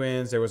Armstrong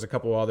twins. There was a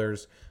couple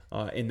others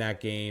in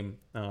that game.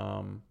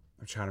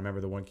 I'm trying to remember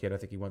the one kid. I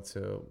think he went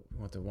to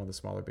one of the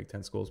smaller Big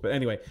Ten schools. But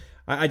anyway,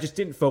 I just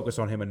didn't focus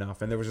on him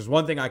enough. And there was just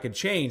one thing I could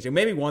change. And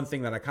maybe one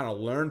thing that I kind of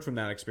learned from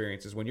that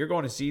experience is when you're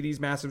going to see these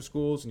massive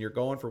schools and you're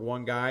going for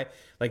one guy,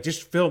 like,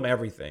 just film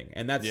everything.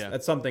 And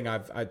that's something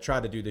I've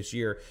tried to do this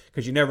year,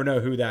 because you never know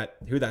who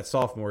that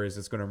sophomore is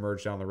that's going to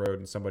emerge down the road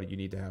and somebody you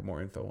need to have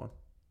more info on.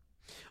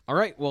 All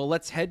right, well,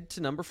 let's head to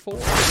number 4.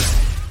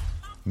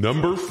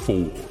 Number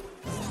 4.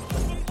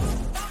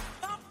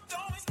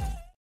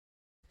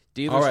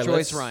 Dealer's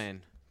choice,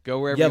 Ryan. Go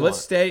wherever you want.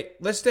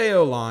 Let's stay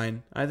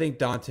O-line. I think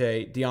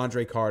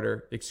DeAndre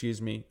Carter,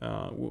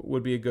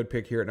 would be a good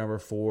pick here at number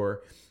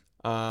 4.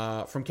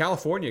 From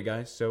California,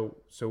 guys. So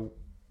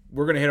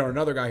we're going to hit on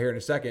another guy here in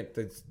a second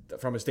that's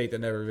from a state that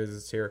never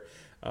visits here,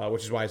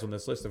 which is why he's on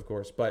this list, of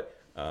course. But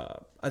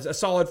a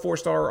solid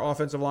 4-star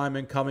offensive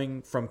lineman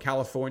coming from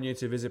California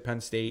to visit Penn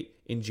State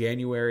in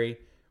January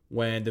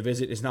when the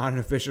visit is not an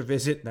official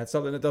visit. That's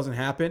something that doesn't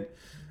happen.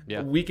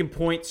 Yeah. We can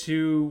point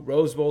to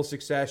Rose Bowl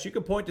success. You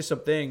can point to some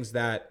things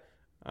that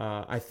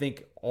I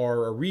think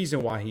are a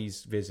reason why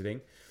he's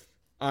visiting.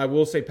 I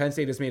will say Penn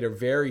State has made a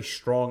very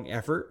strong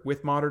effort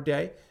with Mater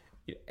Dei.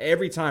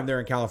 Every time they're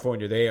in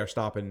California, they are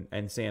stopping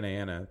in Santa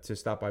Ana to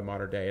stop by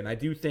Mater Dei. And I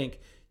do think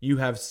you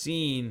have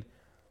seen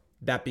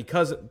that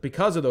because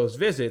of those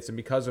visits and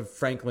because of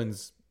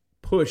Franklin's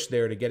push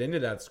there to get into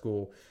that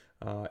school,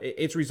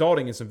 it's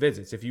resulting in some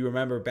visits. If you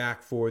remember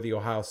back for the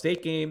Ohio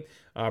State game,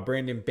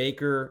 Brandon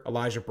Baker,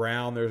 Elijah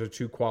Brown, those are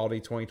 2 quality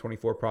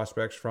 2024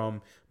 prospects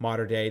from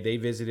Mater Dei. They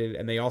visited,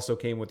 and they also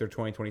came with their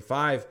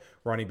 2025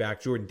 running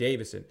back, Jordan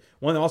Davison.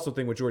 One also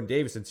thing with Jordan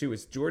Davison, too,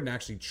 is Jordan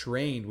actually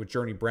trained with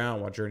Journey Brown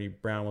while Journey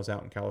Brown was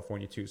out in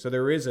California, too. So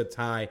there is a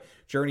tie.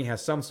 Journey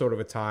has some sort of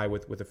a tie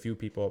with a few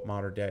people at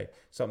Mater Dei.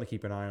 Something to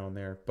keep an eye on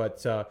there.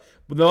 But the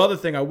other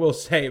thing I will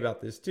say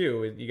about this,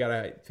 too,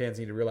 and fans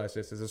need to realize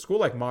this, is a school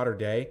like Mater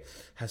Dei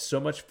has so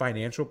much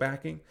financial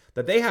backing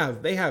that they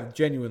have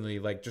genuinely,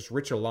 like, just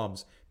rich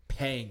alums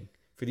paying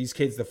for these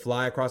kids to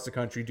fly across the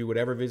country, do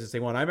whatever visits they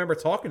want. I remember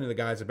talking to the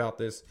guys about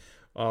this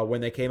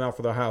when they came out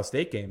for the Ohio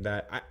State game,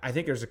 that I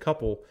think there's a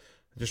couple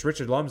just rich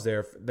alums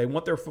there. They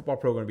want their football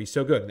program to be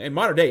so good. And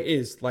Mater Dei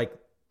is, like,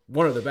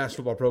 one of the best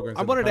football programs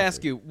I in wanted the to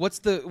ask you, what's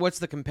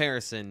the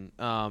comparison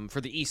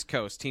for the East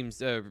Coast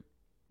teams,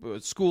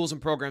 schools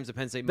and programs that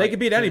Penn State they could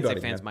beat anybody.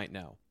 Fans might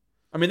know.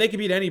 I mean, they could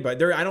beat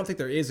anybody. I don't think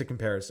there is a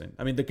comparison.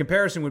 I mean, the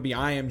comparison would be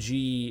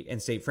IMG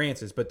and St.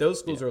 Francis, but those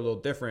schools are a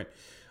little different.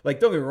 Like,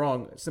 don't get me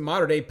wrong, some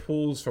Mater Dei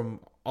pulls from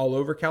all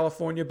over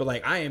California, but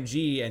like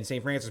IMG and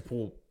St. Francis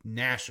pull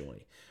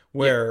nationally,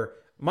 where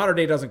Mater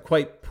Dei doesn't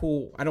quite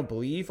pull, I don't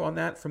believe, on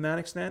that from that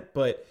extent.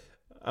 But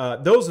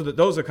those are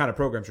the kind of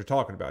programs you're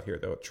talking about here,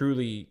 though.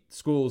 Truly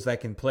schools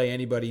that can play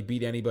anybody,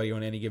 beat anybody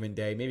on any given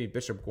day. Maybe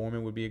Bishop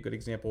Gorman would be a good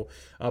example.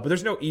 But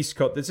there's no East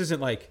Coast. This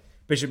isn't like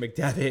Bishop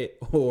McDevitt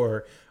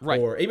or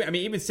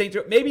even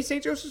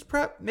St. Joseph's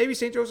Prep. Maybe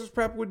St. Joseph's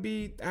Prep would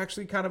be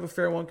actually kind of a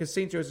fair one, because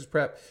St. Joseph's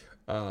Prep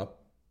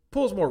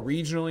pulls more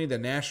regionally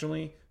than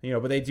nationally,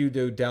 but they do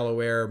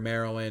Delaware,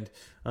 Maryland.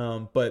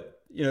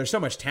 But there's so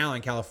much talent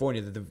in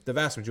California that the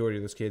vast majority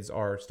of those kids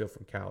are still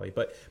from Cali.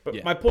 But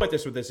my point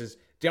with this is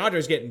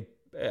DeAndre's getting.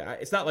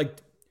 It's not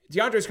like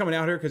DeAndre's coming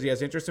out here because he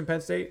has interest in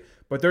Penn State,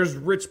 but there's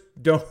rich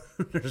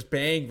donors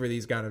paying for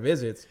these kind of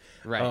visits,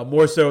 right?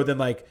 More so than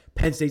like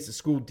Penn State's a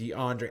school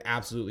DeAndre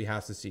absolutely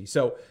has to see.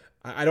 So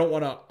I don't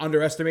want to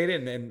underestimate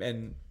it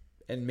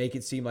and make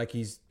it seem like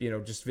he's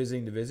just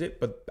visiting to visit.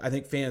 But I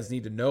think fans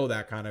need to know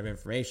that kind of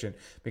information,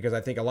 because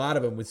I think a lot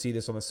of them would see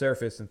this on the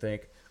surface and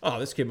think, oh,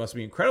 this kid must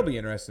be incredibly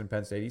interested in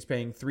Penn State. He's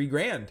paying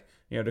 $3,000,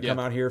 to come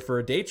out here for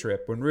a day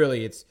trip, when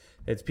really it's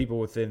people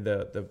within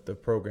the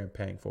program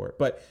paying for it.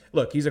 But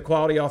look, he's a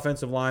quality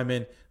offensive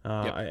lineman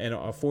and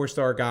a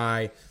 4-star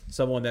guy,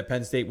 someone that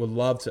Penn State would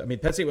love to. I mean,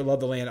 Penn State would love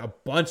to land a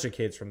bunch of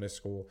kids from this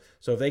school.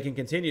 So if they can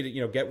continue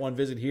to get one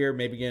visit here,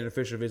 maybe get an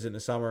official visit in the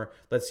summer,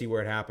 let's see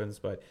where it happens.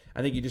 But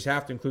I think you just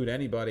have to include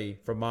anybody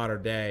from Mater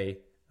Dei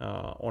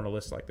on a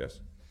list like this.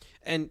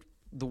 And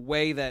the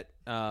way that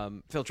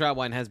Phil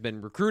Trautwein has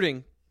been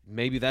recruiting,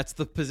 maybe that's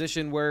the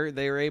position where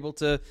they are able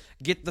to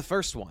get the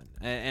first one.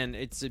 And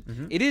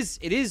it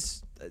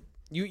is.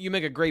 You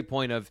make a great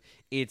point of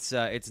it's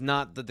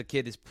not that the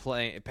kid is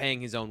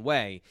paying his own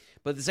way,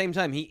 but at the same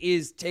time he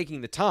is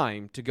taking the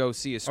time to go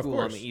see a school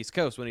on the East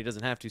Coast when he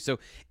doesn't have to. So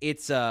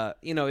it's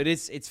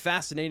it's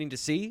fascinating to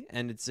see,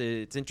 and it's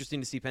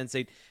interesting to see Penn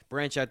State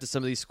branch out to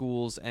some of these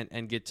schools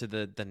and get to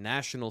the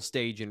national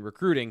stage in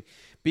recruiting.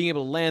 Being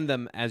able to land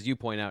them, as you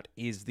point out,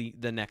 is the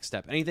next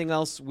step. Anything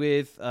else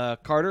with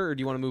Carter, or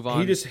do you want to move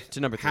on to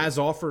number 3? He has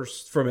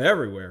offers from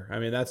everywhere. I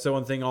mean, that's the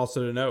one thing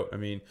also to note. I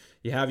mean,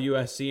 you have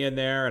USC in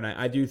there, and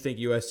I do think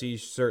USC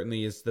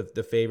certainly is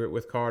the favorite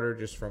with Carter,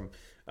 just from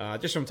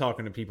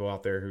talking to people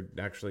out there who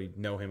actually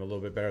know him a little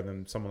bit better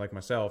than someone like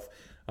myself.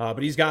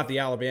 But he's got the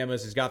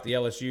Alabamas, he's got the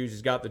LSUs,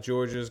 he's got the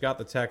Georgias, got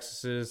the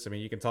Texases. I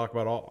mean, you can talk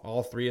about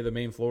all 3 of the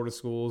main Florida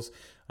schools.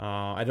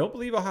 I don't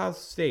believe Ohio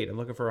State. I'm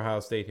looking for Ohio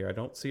State here. I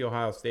don't see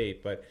Ohio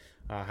State, but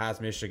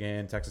has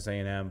Michigan, Texas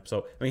A&M.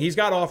 So, I mean, he's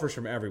got offers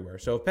from everywhere.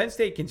 So if Penn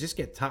State can just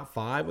get top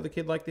 5 with a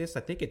kid like this,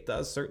 I think it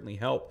does certainly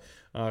help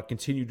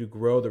continue to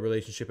grow the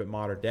relationship at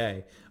Mater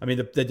Dei. I mean,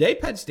 the day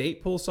Penn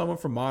State pulls someone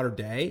from Mater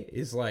Dei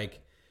is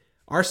like,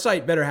 our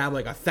site better have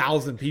like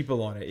 1,000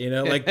 people on it. You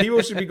know, like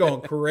people should be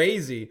going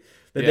crazy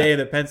the day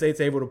that Penn State's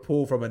able to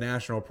pull from a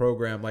national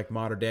program like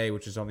Mater Dei,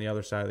 which is on the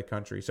other side of the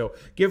country. So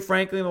give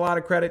Franklin a lot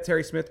of credit.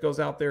 Terry Smith goes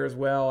out there as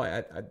well.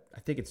 I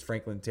think it's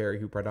Franklin and Terry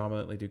who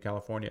predominantly do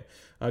California.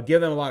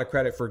 Give them a lot of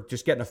credit for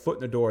just getting a foot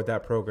in the door at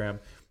that program.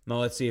 Now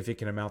let's see if it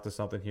can amount to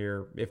something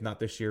here, if not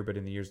this year, but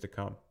in the years to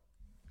come.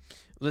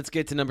 Let's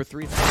get to number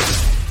 3.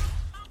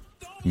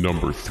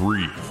 Number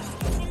 3.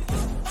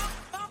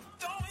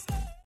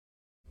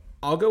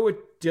 I'll go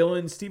with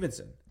Dylan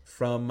Stevenson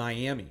from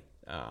Miami.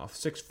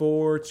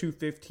 6'4",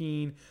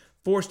 215,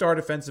 4-star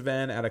defensive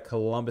end out of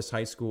Columbus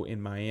High School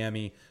in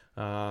Miami.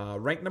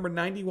 Ranked number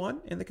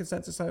 91 in the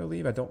consensus, I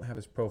believe. I don't have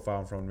his profile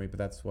in front of me, but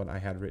that's what I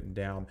had written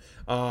down.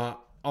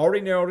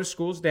 Already narrowed his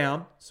schools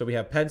down. So we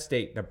have Penn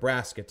State,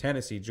 Nebraska,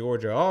 Tennessee,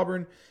 Georgia,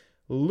 Auburn,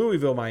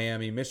 Louisville,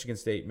 Miami, Michigan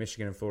State,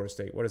 Michigan, and Florida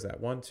State. What is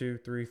that? 1, 2,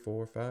 3,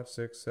 4, 5,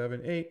 6,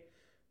 7, 8,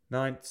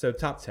 9. So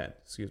top 10.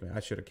 Excuse me. I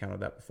should have counted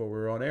that before we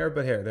were on air,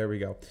 but here, there we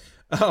go.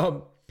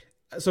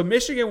 So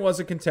Michigan was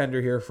a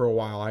contender here for a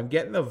while. I'm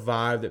getting the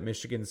vibe that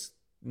Michigan's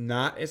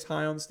not as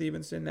high on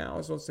Stevenson now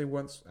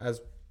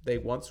as they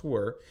once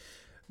were.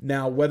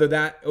 Now, whether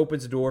that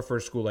opens the door for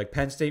a school like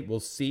Penn State, we'll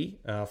see.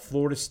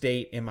 Florida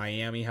State and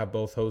Miami have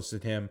both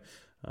hosted him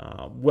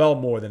well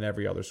more than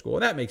every other school.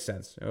 And that makes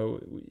sense.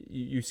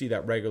 You see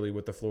that regularly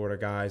with the Florida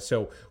guys.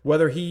 So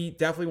whether he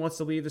definitely wants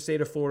to leave the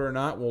state of Florida or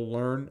not, we'll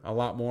learn a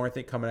lot more, I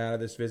think, coming out of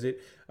this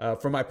visit.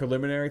 From my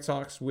preliminary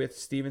talks with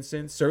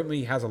Stevenson,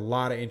 certainly has a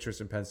lot of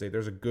interest in Penn State.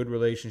 There's a good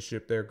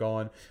relationship there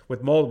going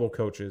with multiple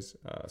coaches.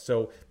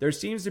 So there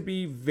seems to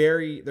be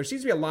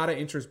a lot of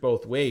interest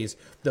both ways.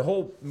 The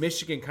whole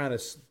Michigan kind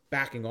of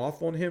backing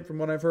off on him from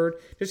what I've heard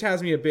just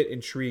has me a bit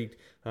intrigued.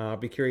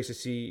 Be curious to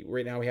see.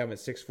 Right now we have him at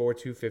 6'4",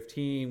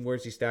 215. Where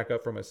does he stack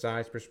up from a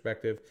size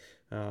perspective?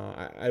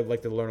 I'd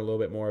like to learn a little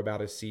bit more about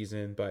his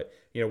season. But,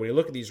 you know, when you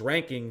look at these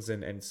rankings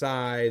and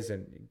size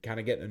and kind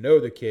of getting to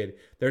know the kid,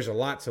 there's a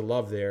lot to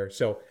love there.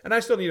 So, and I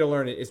still need to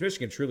learn, is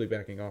Michigan truly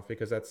backing off?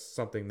 Because that's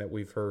something that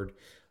we've heard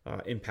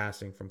in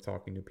passing from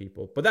talking to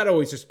people. But that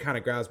always just kind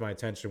of grabs my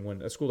attention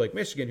when a school like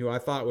Michigan, who I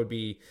thought would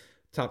be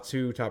top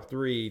 2, top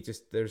 3,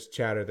 just there's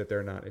chatter that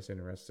they're not as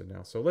interested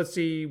now. So let's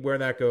see where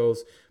that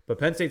goes. But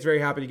Penn State's very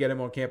happy to get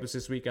him on campus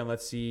this weekend.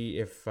 Let's see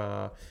if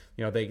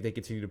they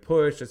continue to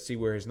push. Let's see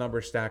where his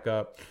numbers stack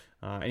up.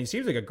 And he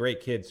seems like a great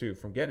kid too.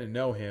 From getting to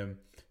know him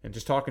and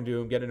just talking to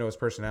him, getting to know his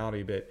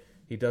personality a bit,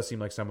 he does seem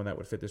like someone that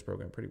would fit this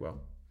program pretty well.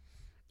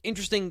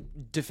 Interesting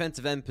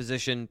defensive end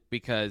position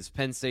because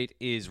Penn State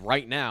is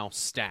right now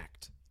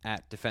stacked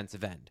at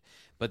defensive end.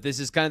 But this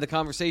is kind of the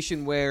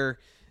conversation where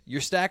you're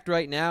stacked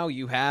right now.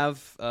 You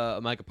have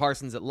Micah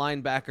Parsons at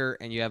linebacker,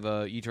 and you have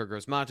a Yetur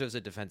Gross-Matos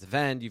at defensive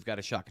end. You've got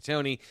a Shaka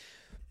Toney.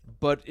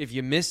 But if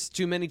you miss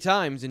too many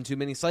times in too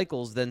many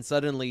cycles, then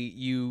suddenly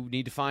you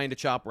need to find a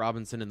Chop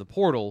Robinson in the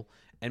portal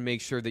and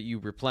make sure that you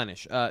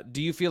replenish.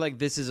 Do you feel like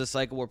this is a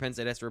cycle where Penn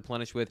State has to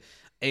replenish with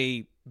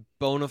a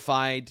bona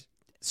fide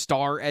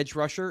star edge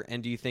rusher?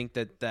 And do you think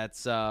that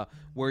that's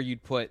where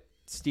you'd put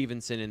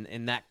Stevenson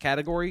in that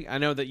category? I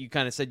know that you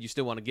kind of said you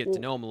still want to get to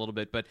know him a little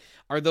bit, but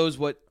are those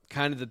what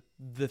kind of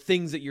the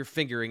things that you're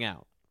figuring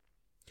out?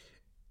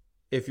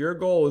 If your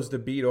goal is to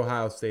beat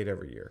Ohio State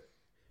every year,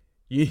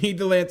 you need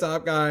to land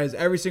top guys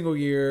every single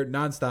year,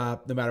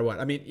 nonstop, no matter what.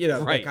 I mean,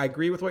 right. Like, I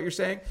agree with what you're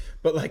saying,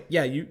 but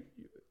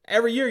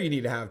every year you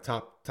need to have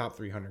top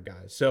 300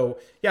 guys. So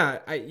yeah,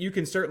 you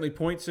can certainly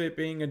point to it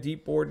being a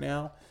deep board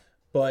now.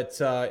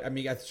 But,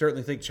 I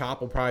certainly think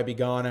Chop will probably be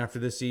gone after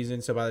this season.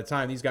 So by the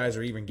time these guys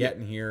are even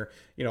getting here,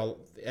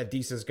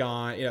 Adisa's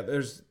gone.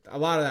 There's a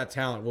lot of that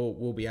talent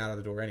will be out of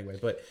the door anyway.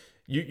 But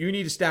you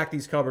need to stack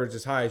these cupboards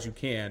as high as you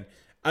can.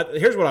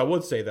 Here's what I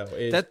would say, though.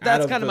 Is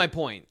that's kind of my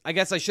point. I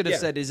guess I should have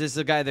said, is this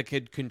a guy that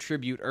could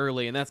contribute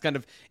early? And that's kind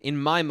of, in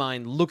my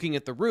mind, looking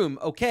at the room,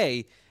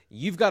 okay,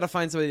 you've got to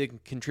find somebody that can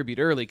contribute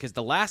early, because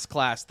the last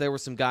class, there were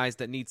some guys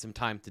that need some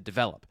time to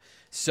develop.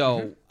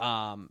 So,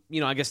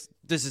 I guess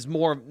this is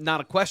more not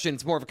a question,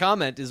 it's more of a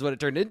comment is what it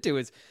turned into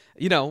is,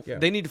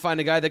 they need to find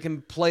a guy that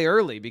can play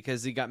early,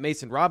 because you got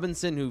Mason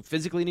Robinson, who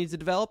physically needs to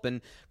develop,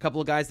 and a couple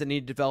of guys that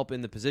need to develop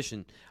in the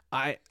position.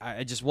 I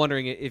just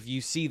wondering if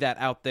you see that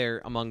out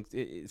there among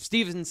if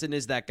Stevenson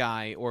is that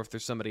guy, or if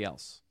there's somebody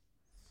else.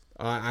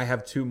 I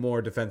have 2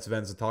 more defensive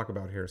ends to talk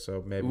about here,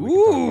 so maybe we can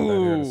talk about that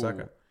here in a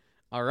second.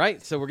 All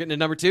right, so we're getting to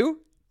number 2?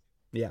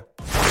 Yeah.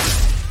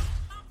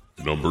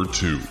 Number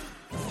 2.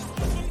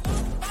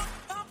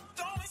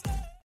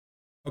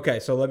 Okay,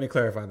 so let me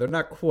clarify. They're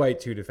not quite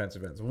 2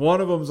 defensive ends.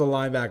 One of them's a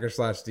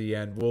linebacker / D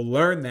end. We'll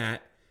learn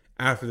that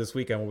after this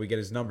weekend when we get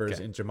his numbers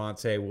in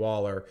Jamonte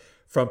Waller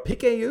from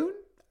Picayune,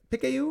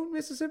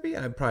 Mississippi.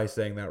 I'm probably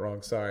saying that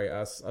wrong. Sorry,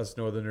 us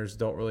Northerners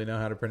don't really know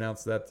how to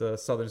pronounce that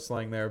Southern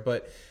slang there.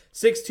 But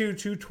 6'2",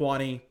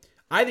 220.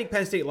 I think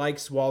Penn State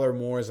likes Waller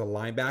more as a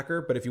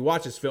linebacker, but if you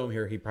watch his film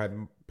here, he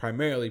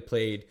primarily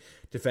played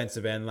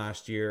defensive end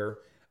last year.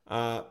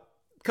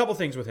 Couple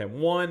things with him.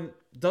 One,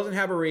 doesn't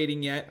have a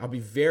rating yet. I'll be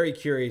very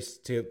curious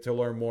to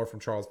learn more from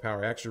Charles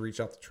Power. I actually reached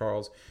out to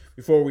Charles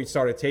before we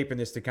started taping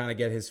this to kind of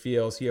get his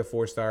feel. Is he a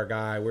 4-star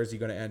guy? Where's he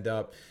going to end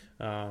up?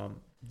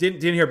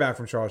 Didn't hear back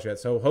from Charles yet.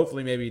 So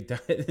hopefully maybe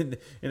in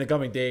the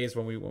coming days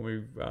when we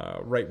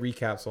write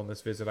recaps on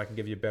this visit, I can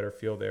give you a better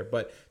feel there.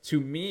 But to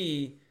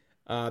me,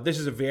 this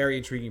is a very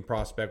intriguing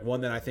prospect,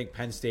 one that I think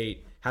Penn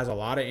State has a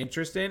lot of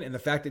interest in. And the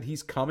fact that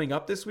he's coming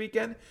up this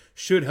weekend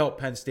should help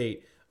Penn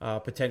State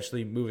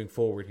potentially moving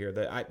forward here.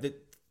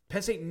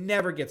 Penn State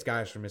never gets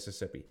guys from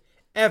Mississippi,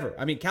 ever.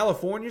 I mean,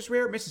 California's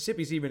rare.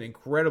 Mississippi's even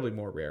incredibly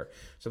more rare.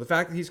 So the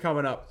fact that he's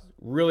coming up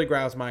really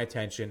grabs my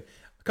attention.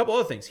 A couple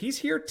other things. He's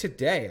here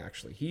today,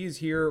 actually. He's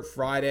here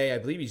Friday. I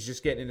believe he's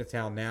just getting into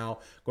town now.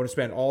 Going to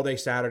spend all day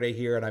Saturday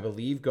here, and I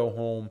believe go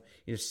home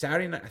either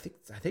Saturday night. I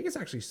think it's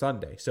actually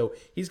Sunday. So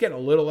he's getting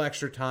a little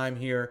extra time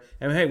here.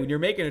 And hey, when you're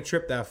making a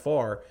trip that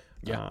far,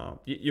 you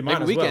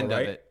might as well,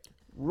 right? Of it.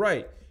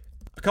 Right.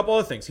 A couple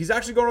other things. He's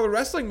actually going to the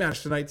wrestling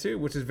match tonight, too,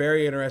 which is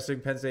very interesting.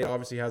 Penn State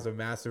obviously has a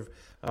massive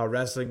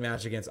wrestling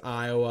match against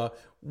Iowa.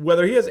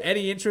 Whether he has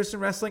any interest in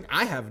wrestling,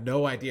 I have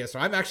no idea. So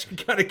I'm actually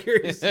kind of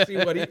curious to see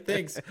what he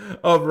thinks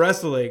of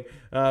wrestling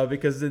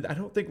because I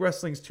don't think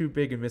wrestling's too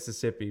big in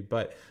Mississippi.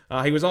 But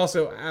he was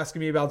also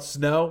asking me about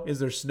snow. Is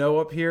there snow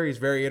up here? He's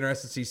very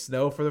interested to see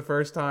snow for the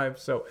first time.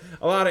 So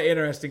a lot of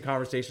interesting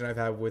conversation I've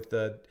had with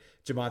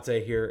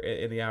Jamonte here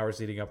in the hours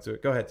leading up to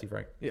it. Go ahead, T.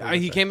 Frank. Yeah,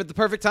 he came at the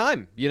perfect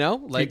time, he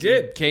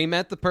did. He came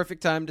at the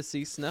perfect time to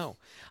see snow.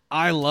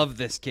 I love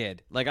this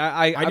kid. I'm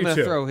going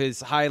to throw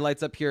his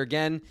highlights up here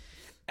again.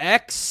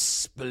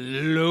 Explosive.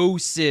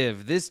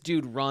 This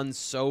dude runs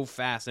so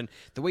fast, and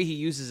the way he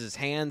uses his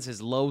hands,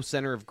 his low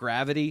center of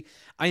gravity.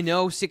 I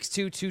know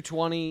 6'2",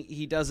 220,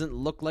 he doesn't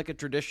look like a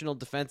traditional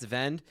defensive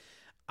end.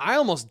 I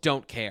almost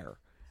don't care.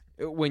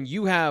 When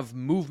you have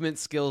movement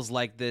skills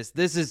like this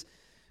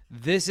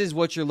is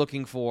what you're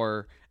looking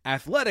for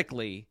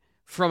athletically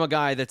from a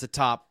guy that's a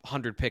top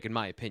 100 pick, in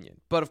my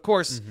opinion. But, of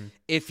course,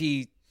 if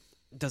he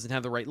doesn't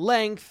have the right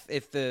length,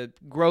 if the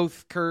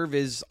growth curve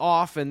is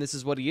off and this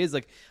is what he is,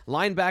 like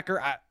linebacker,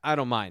 I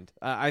don't mind.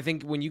 I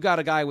think when you got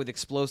a guy with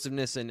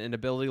explosiveness and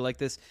ability like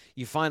this,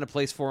 you find a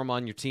place for him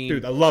on your team.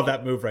 Dude, I love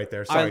that move right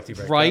there. Sorry,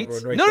 T-Frank. Right?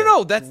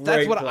 No. That's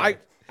what play.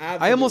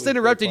 I almost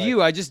interrupted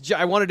you.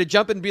 I wanted to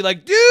jump in and be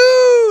like,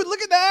 dude,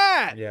 look at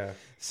that. Yeah.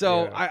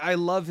 So yeah. I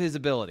love his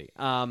ability.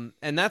 And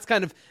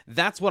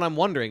that's what I'm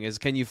wondering is,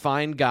 can you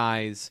find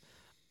guys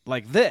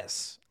like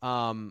this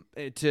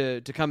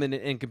to come in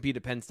and compete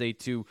at Penn State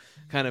to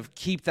kind of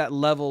keep that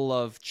level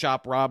of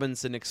Chop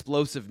Robinson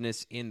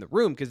explosiveness in the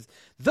room? Because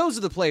those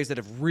are the players that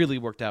have really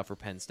worked out for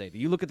Penn State.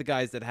 You look at the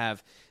guys that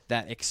have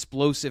that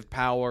explosive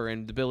power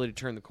and the ability to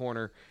turn the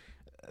corner.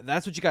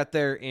 That's what you got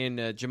there in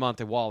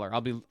Jamonte Waller.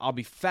 I'll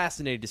be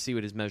fascinated to see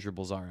what his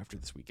measurables are after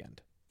this weekend.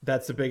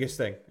 That's the biggest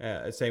thing.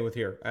 Same with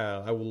here.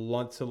 I will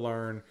want to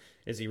learn,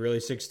 is he really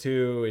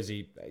 6'2"? Is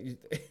he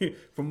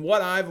 – from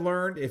what I've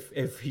learned,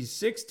 if he's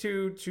 6'2",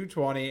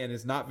 220 and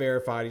is not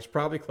verified, he's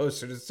probably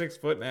closer to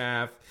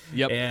 6'1".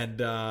 Yep.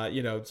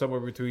 And,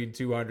 somewhere between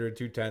 200,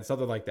 210,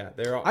 something like that.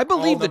 I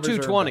believe the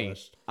 220.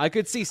 I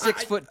could see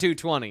 6 foot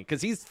 220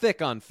 because he's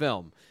thick on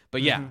film.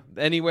 But,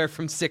 anywhere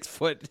from 6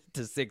 foot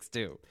to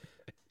 6'2".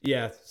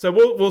 Yeah, so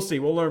we'll see.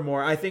 We'll learn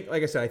more. I think,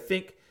 like I said,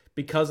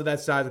 because of that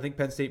size, I think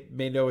Penn State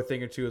may know a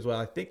thing or two as well.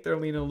 I think they're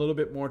leaning a little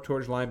bit more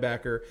towards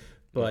linebacker.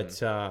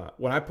 But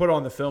when I put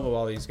on the film of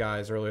all these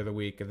guys earlier the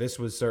week, this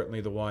was certainly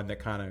the one that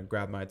kind of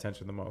grabbed my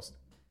attention the most.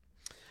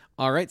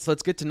 All right, so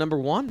let's get to number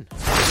 1.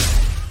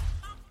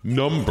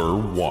 Number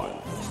 1.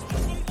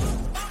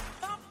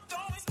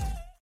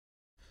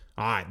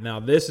 All right, now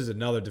this is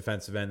another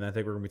defensive end that I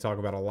think we're going to be talking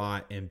about a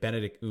lot in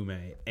Benedict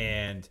Ume.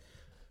 And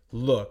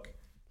look,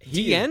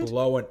 he is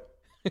blowing.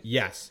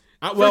 Yes.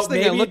 First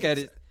thing I look at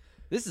it,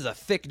 this is a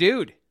thick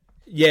dude.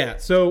 Yeah.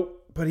 So,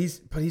 but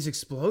he's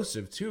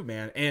explosive too,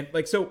 man. And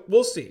so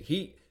we'll see.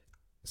 He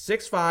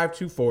 6'5",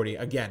 240.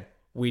 Again,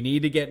 we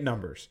need to get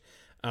numbers.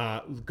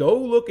 Go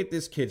look at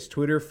this kid's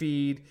Twitter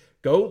feed.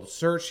 Go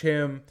search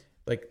him.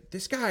 Like,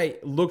 this guy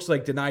looks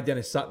like Deni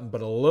Dennis Sutton,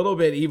 but a little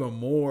bit even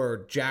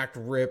more jacked,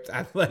 ripped,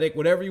 athletic,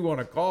 whatever you want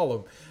to call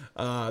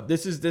him.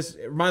 This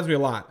reminds me a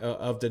lot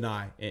of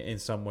Deni in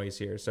some ways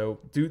here. So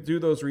do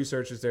those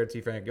researches there,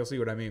 T-Frank. You'll see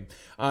what I mean.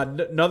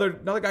 Another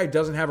guy who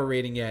doesn't have a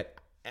rating yet.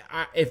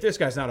 If this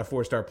guy's not a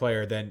 4-star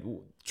player, then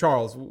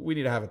Charles, we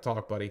need to have a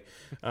talk, buddy,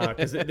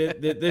 because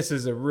this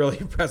is a really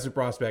impressive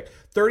prospect.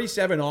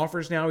 37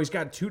 offers now. He's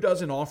got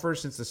 24 offers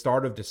since the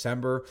start of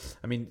December.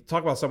 I mean,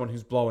 talk about someone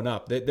who's blowing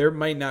up. There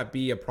might not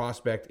be a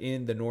prospect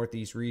in the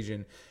Northeast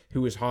region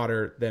who is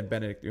hotter than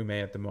Benedict Ume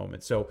at the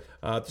moment. So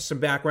just some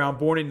background.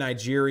 Born in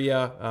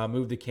Nigeria,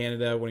 moved to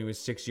Canada when he was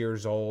 6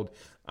 years old.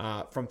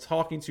 From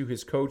talking to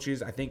his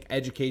coaches, I think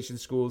education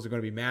schools are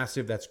going to be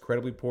massive. That's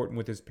incredibly important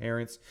with his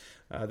parents.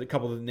 The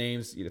couple of the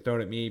names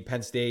thrown at me: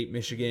 Penn State,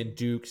 Michigan,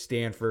 Duke,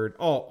 Stanford,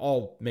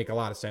 all make a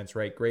lot of sense,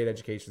 right? Great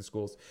education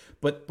schools.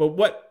 But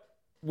what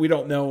we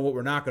don't know, what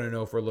we're not going to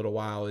know for a little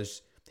while,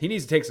 is he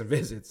needs to take some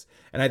visits.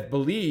 And I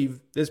believe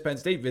this Penn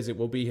State visit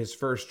will be his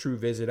first true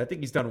visit. I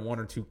think he's done 1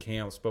 or 2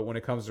 camps, but when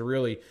it comes to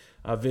really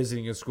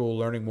visiting a school,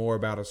 learning more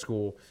about a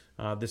school,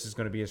 this is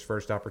going to be his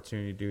first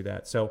opportunity to do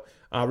that. So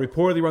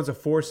reportedly runs a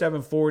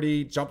 4.7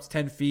 40, jumps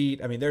 10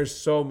 feet. I mean, there's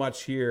so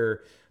much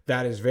here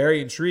that is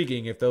very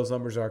intriguing if those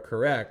numbers are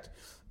correct.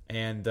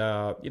 And,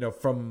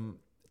 from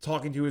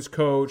talking to his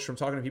coach, from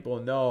talking to people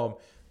who know him,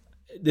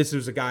 this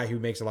is a guy who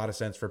makes a lot of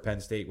sense for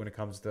Penn State when it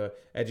comes to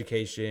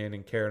education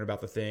and caring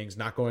about the things,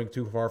 not going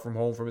too far from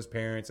home from his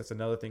parents. That's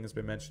another thing that's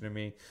been mentioned to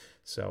me.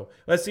 So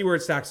let's see where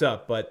it stacks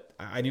up. But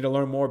I need to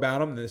learn more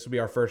about him. This will be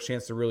our first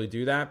chance to really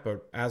do that.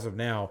 But as of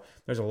now,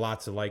 there's a lot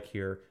to like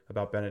here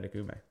about Benedict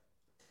Ume.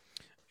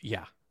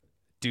 Yeah.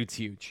 Dude's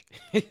huge.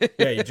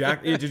 Yeah,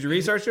 did you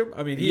research him?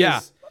 I mean,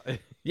 is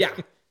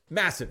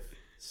massive.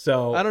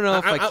 So I don't know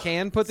if I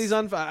can put these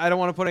on. I don't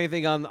want to put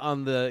anything on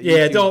the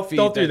YouTube don't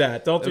feed do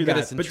that. Don't do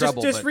that. But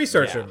trouble, just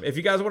research him if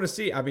you guys want to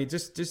see. I mean,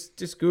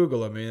 just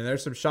Google him. I mean,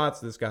 there's some shots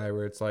of this guy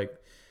where it's like,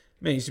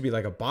 man, he used to be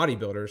like a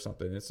bodybuilder or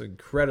something. It's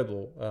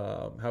incredible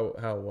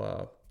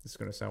how this is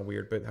going to sound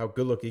weird, but how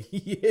good looking he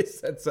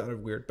is. That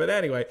sounded weird, but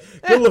anyway,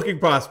 good looking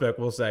prospect,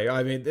 we'll say.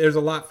 I mean, there's a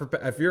lot for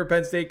if you're a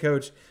Penn State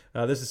coach.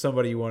 This is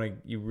somebody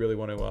you really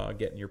want to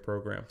get in your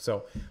program.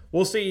 So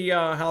we'll see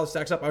how it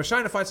stacks up. I was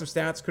trying to find some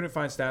stats, couldn't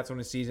find stats on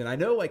his season. I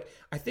know,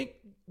 I think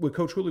what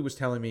Coach Hooley was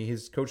telling me,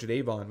 his coach at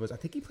Avon, was I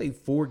think he played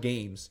 4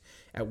 games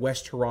at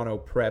West Toronto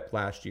Prep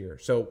last year.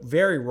 So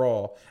very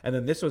raw. And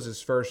then this was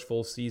his first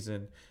full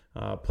season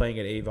playing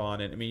at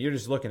Avon. And I mean, you're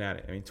just looking at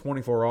it. I mean,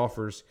 24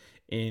 offers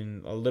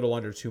in a little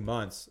under 2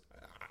 months.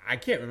 I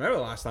can't remember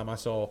the last time I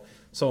saw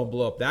someone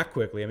blow up that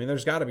quickly. I mean,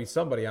 there's got to be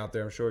somebody out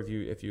there, I'm sure,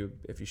 if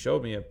you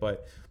showed me it.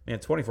 But man,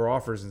 24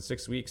 offers in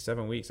 6 weeks,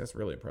 7 weeks, that's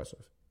really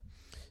impressive.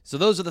 So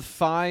those are the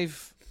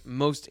 5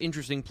 most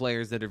interesting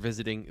players that are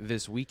visiting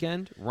this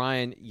weekend.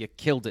 Ryan, you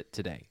killed it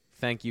today.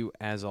 Thank you,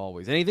 as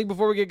always. Anything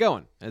before we get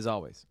going, as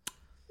always?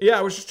 Yeah,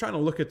 I was just trying to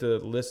look at the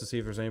list to see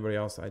if there's anybody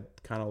else I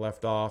kind of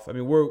left off. I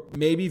mean,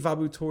 maybe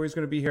Vabu Tori is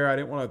going to be here. I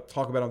didn't want to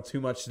talk about him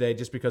too much today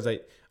just because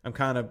I'm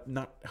kind of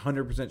not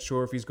 100%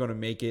 sure if he's going to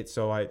make it.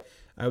 So I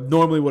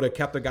normally would have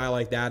kept a guy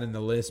like that in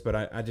the list, but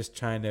I just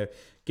trying to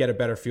get a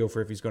better feel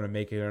for if he's going to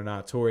make it or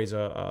not. Tori's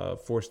a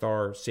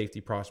 4-star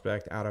safety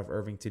prospect out of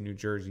Irvington, New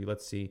Jersey.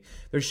 Let's see.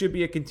 There should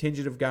be a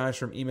contingent of guys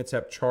from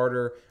Ematep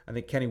Charter. I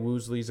think Kenny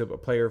Woosley's a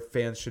player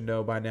fans should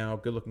know by now.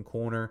 Good-looking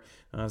corner.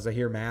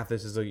 Zahir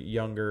Mathis is a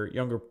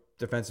younger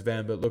defensive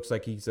end, but looks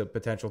like he's a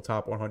potential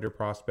top 100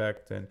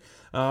 prospect, and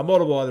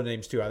multiple other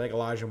names too. I think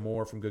Elijah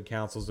Moore from Good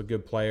Counsel is a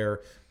good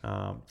player.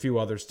 A few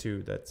others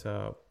too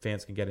that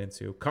fans can get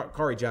into.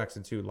 Kari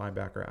Jackson too,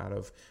 linebacker out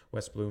of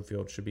West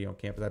Bloomfield, should be on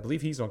campus. I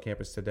believe he's on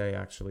campus today,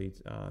 actually,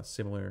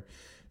 similar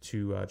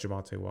to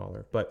Jamonte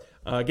Waller. But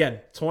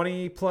again,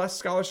 20 plus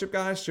scholarship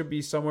guys, should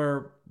be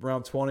somewhere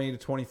around 20 to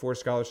 24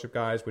 scholarship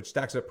guys, which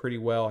stacks up pretty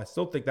well. I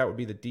still think that would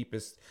be the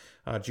deepest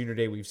junior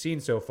day we've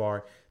seen so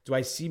far. Do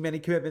I see many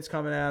commitments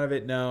coming out of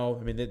it? No.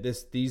 I mean,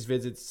 these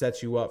visits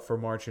set you up for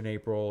March and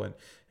April,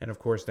 and of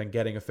course then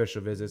getting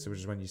official visits, which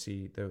is when you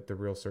see the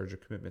real surge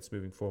of commitments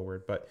moving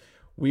forward. But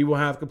we will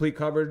have complete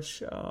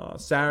coverage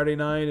Saturday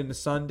night and the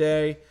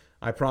Sunday.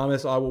 I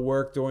promise I will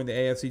work during the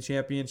AFC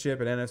Championship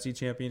and NFC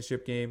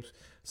Championship games.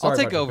 Sorry, I'll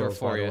take over Bills,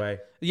 for you. By the way.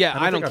 Yeah,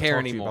 I don't care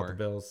talked anymore. To you about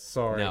the Bills.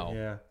 Sorry. No.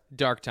 Yeah.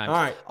 Dark times.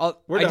 All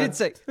right,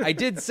 I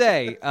did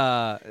say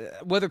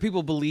whether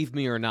people believe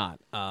me or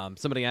not.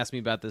 Somebody asked me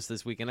about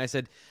this week, and I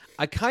said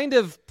I kind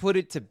of put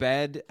it to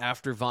bed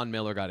after Von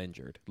Miller got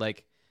injured.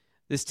 Like,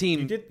 this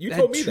team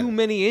had too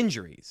many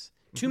injuries.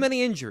 Too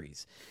many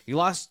injuries. You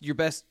lost your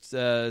best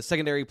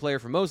secondary player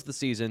for most of the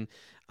season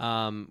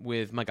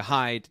with Micah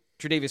Hyde.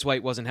 Tre'Davious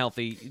White wasn't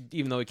healthy,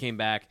 even though he came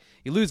back.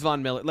 You lose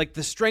Von Miller. Like,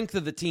 the strength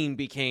of the team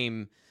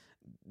became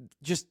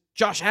just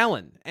Josh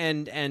Allen.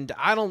 And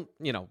I don't,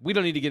 we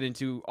don't need to get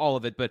into all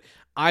of it, but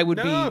I would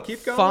be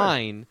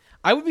fine.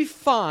 I would be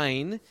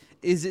fine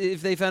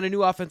if they found a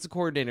new offensive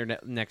coordinator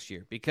next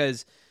year,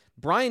 because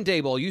Brian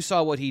Daboll, you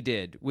saw what he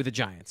did with the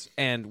Giants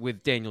and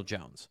with Daniel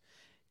Jones.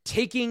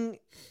 taking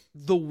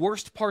the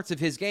worst parts of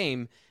his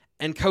game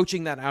and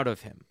coaching that out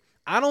of him.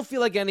 I don't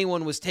feel like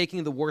anyone was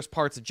taking the worst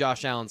parts of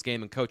Josh Allen's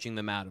game and coaching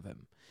them out of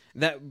him.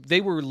 That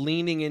they were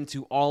leaning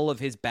into all of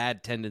his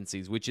bad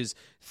tendencies, which is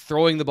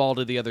throwing the ball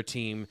to the other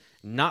team,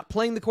 not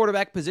playing the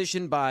quarterback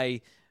position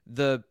by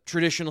the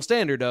traditional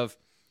standard of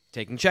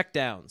taking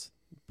checkdowns,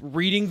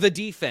 reading the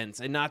defense,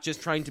 and not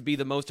just trying to be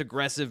the most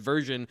aggressive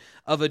version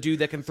of a dude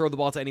that can throw the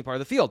ball to any part of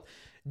the field.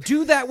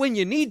 Do that when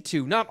you need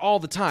to, not all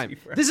the time.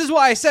 This is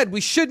why I said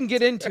we shouldn't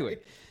get into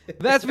it.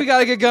 We got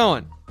to get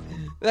going.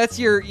 That's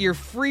your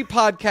free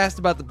podcast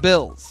about the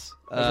Bills.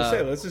 I was gonna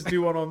say, let's just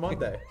do one on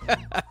Monday.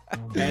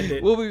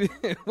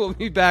 We'll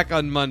be back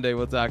on Monday.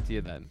 We'll talk to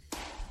you then.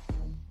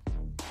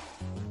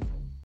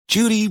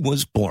 Judy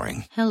was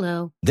boring.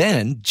 Hello.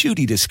 Then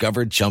Judy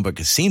discovered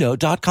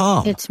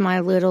ChumbaCasino.com. It's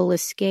my little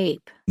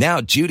escape. Now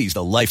Judy's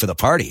the life of the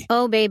party.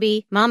 Oh,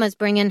 baby, mama's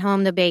bringing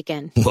home the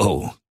bacon.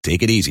 Whoa,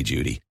 take it easy,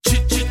 Judy.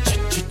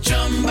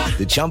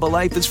 The Chumba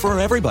life is for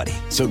everybody.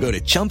 So go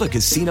to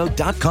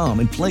ChumbaCasino.com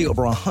and play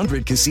over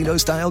 100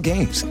 casino-style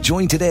games.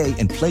 Join today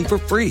and play for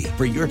free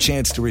for your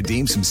chance to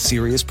redeem some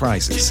serious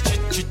prizes.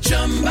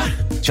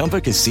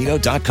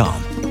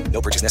 ChumbaCasino.com.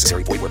 No purchase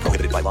necessary. Void where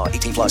prohibited by law.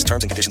 18+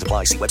 terms and conditions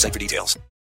apply. See website for details.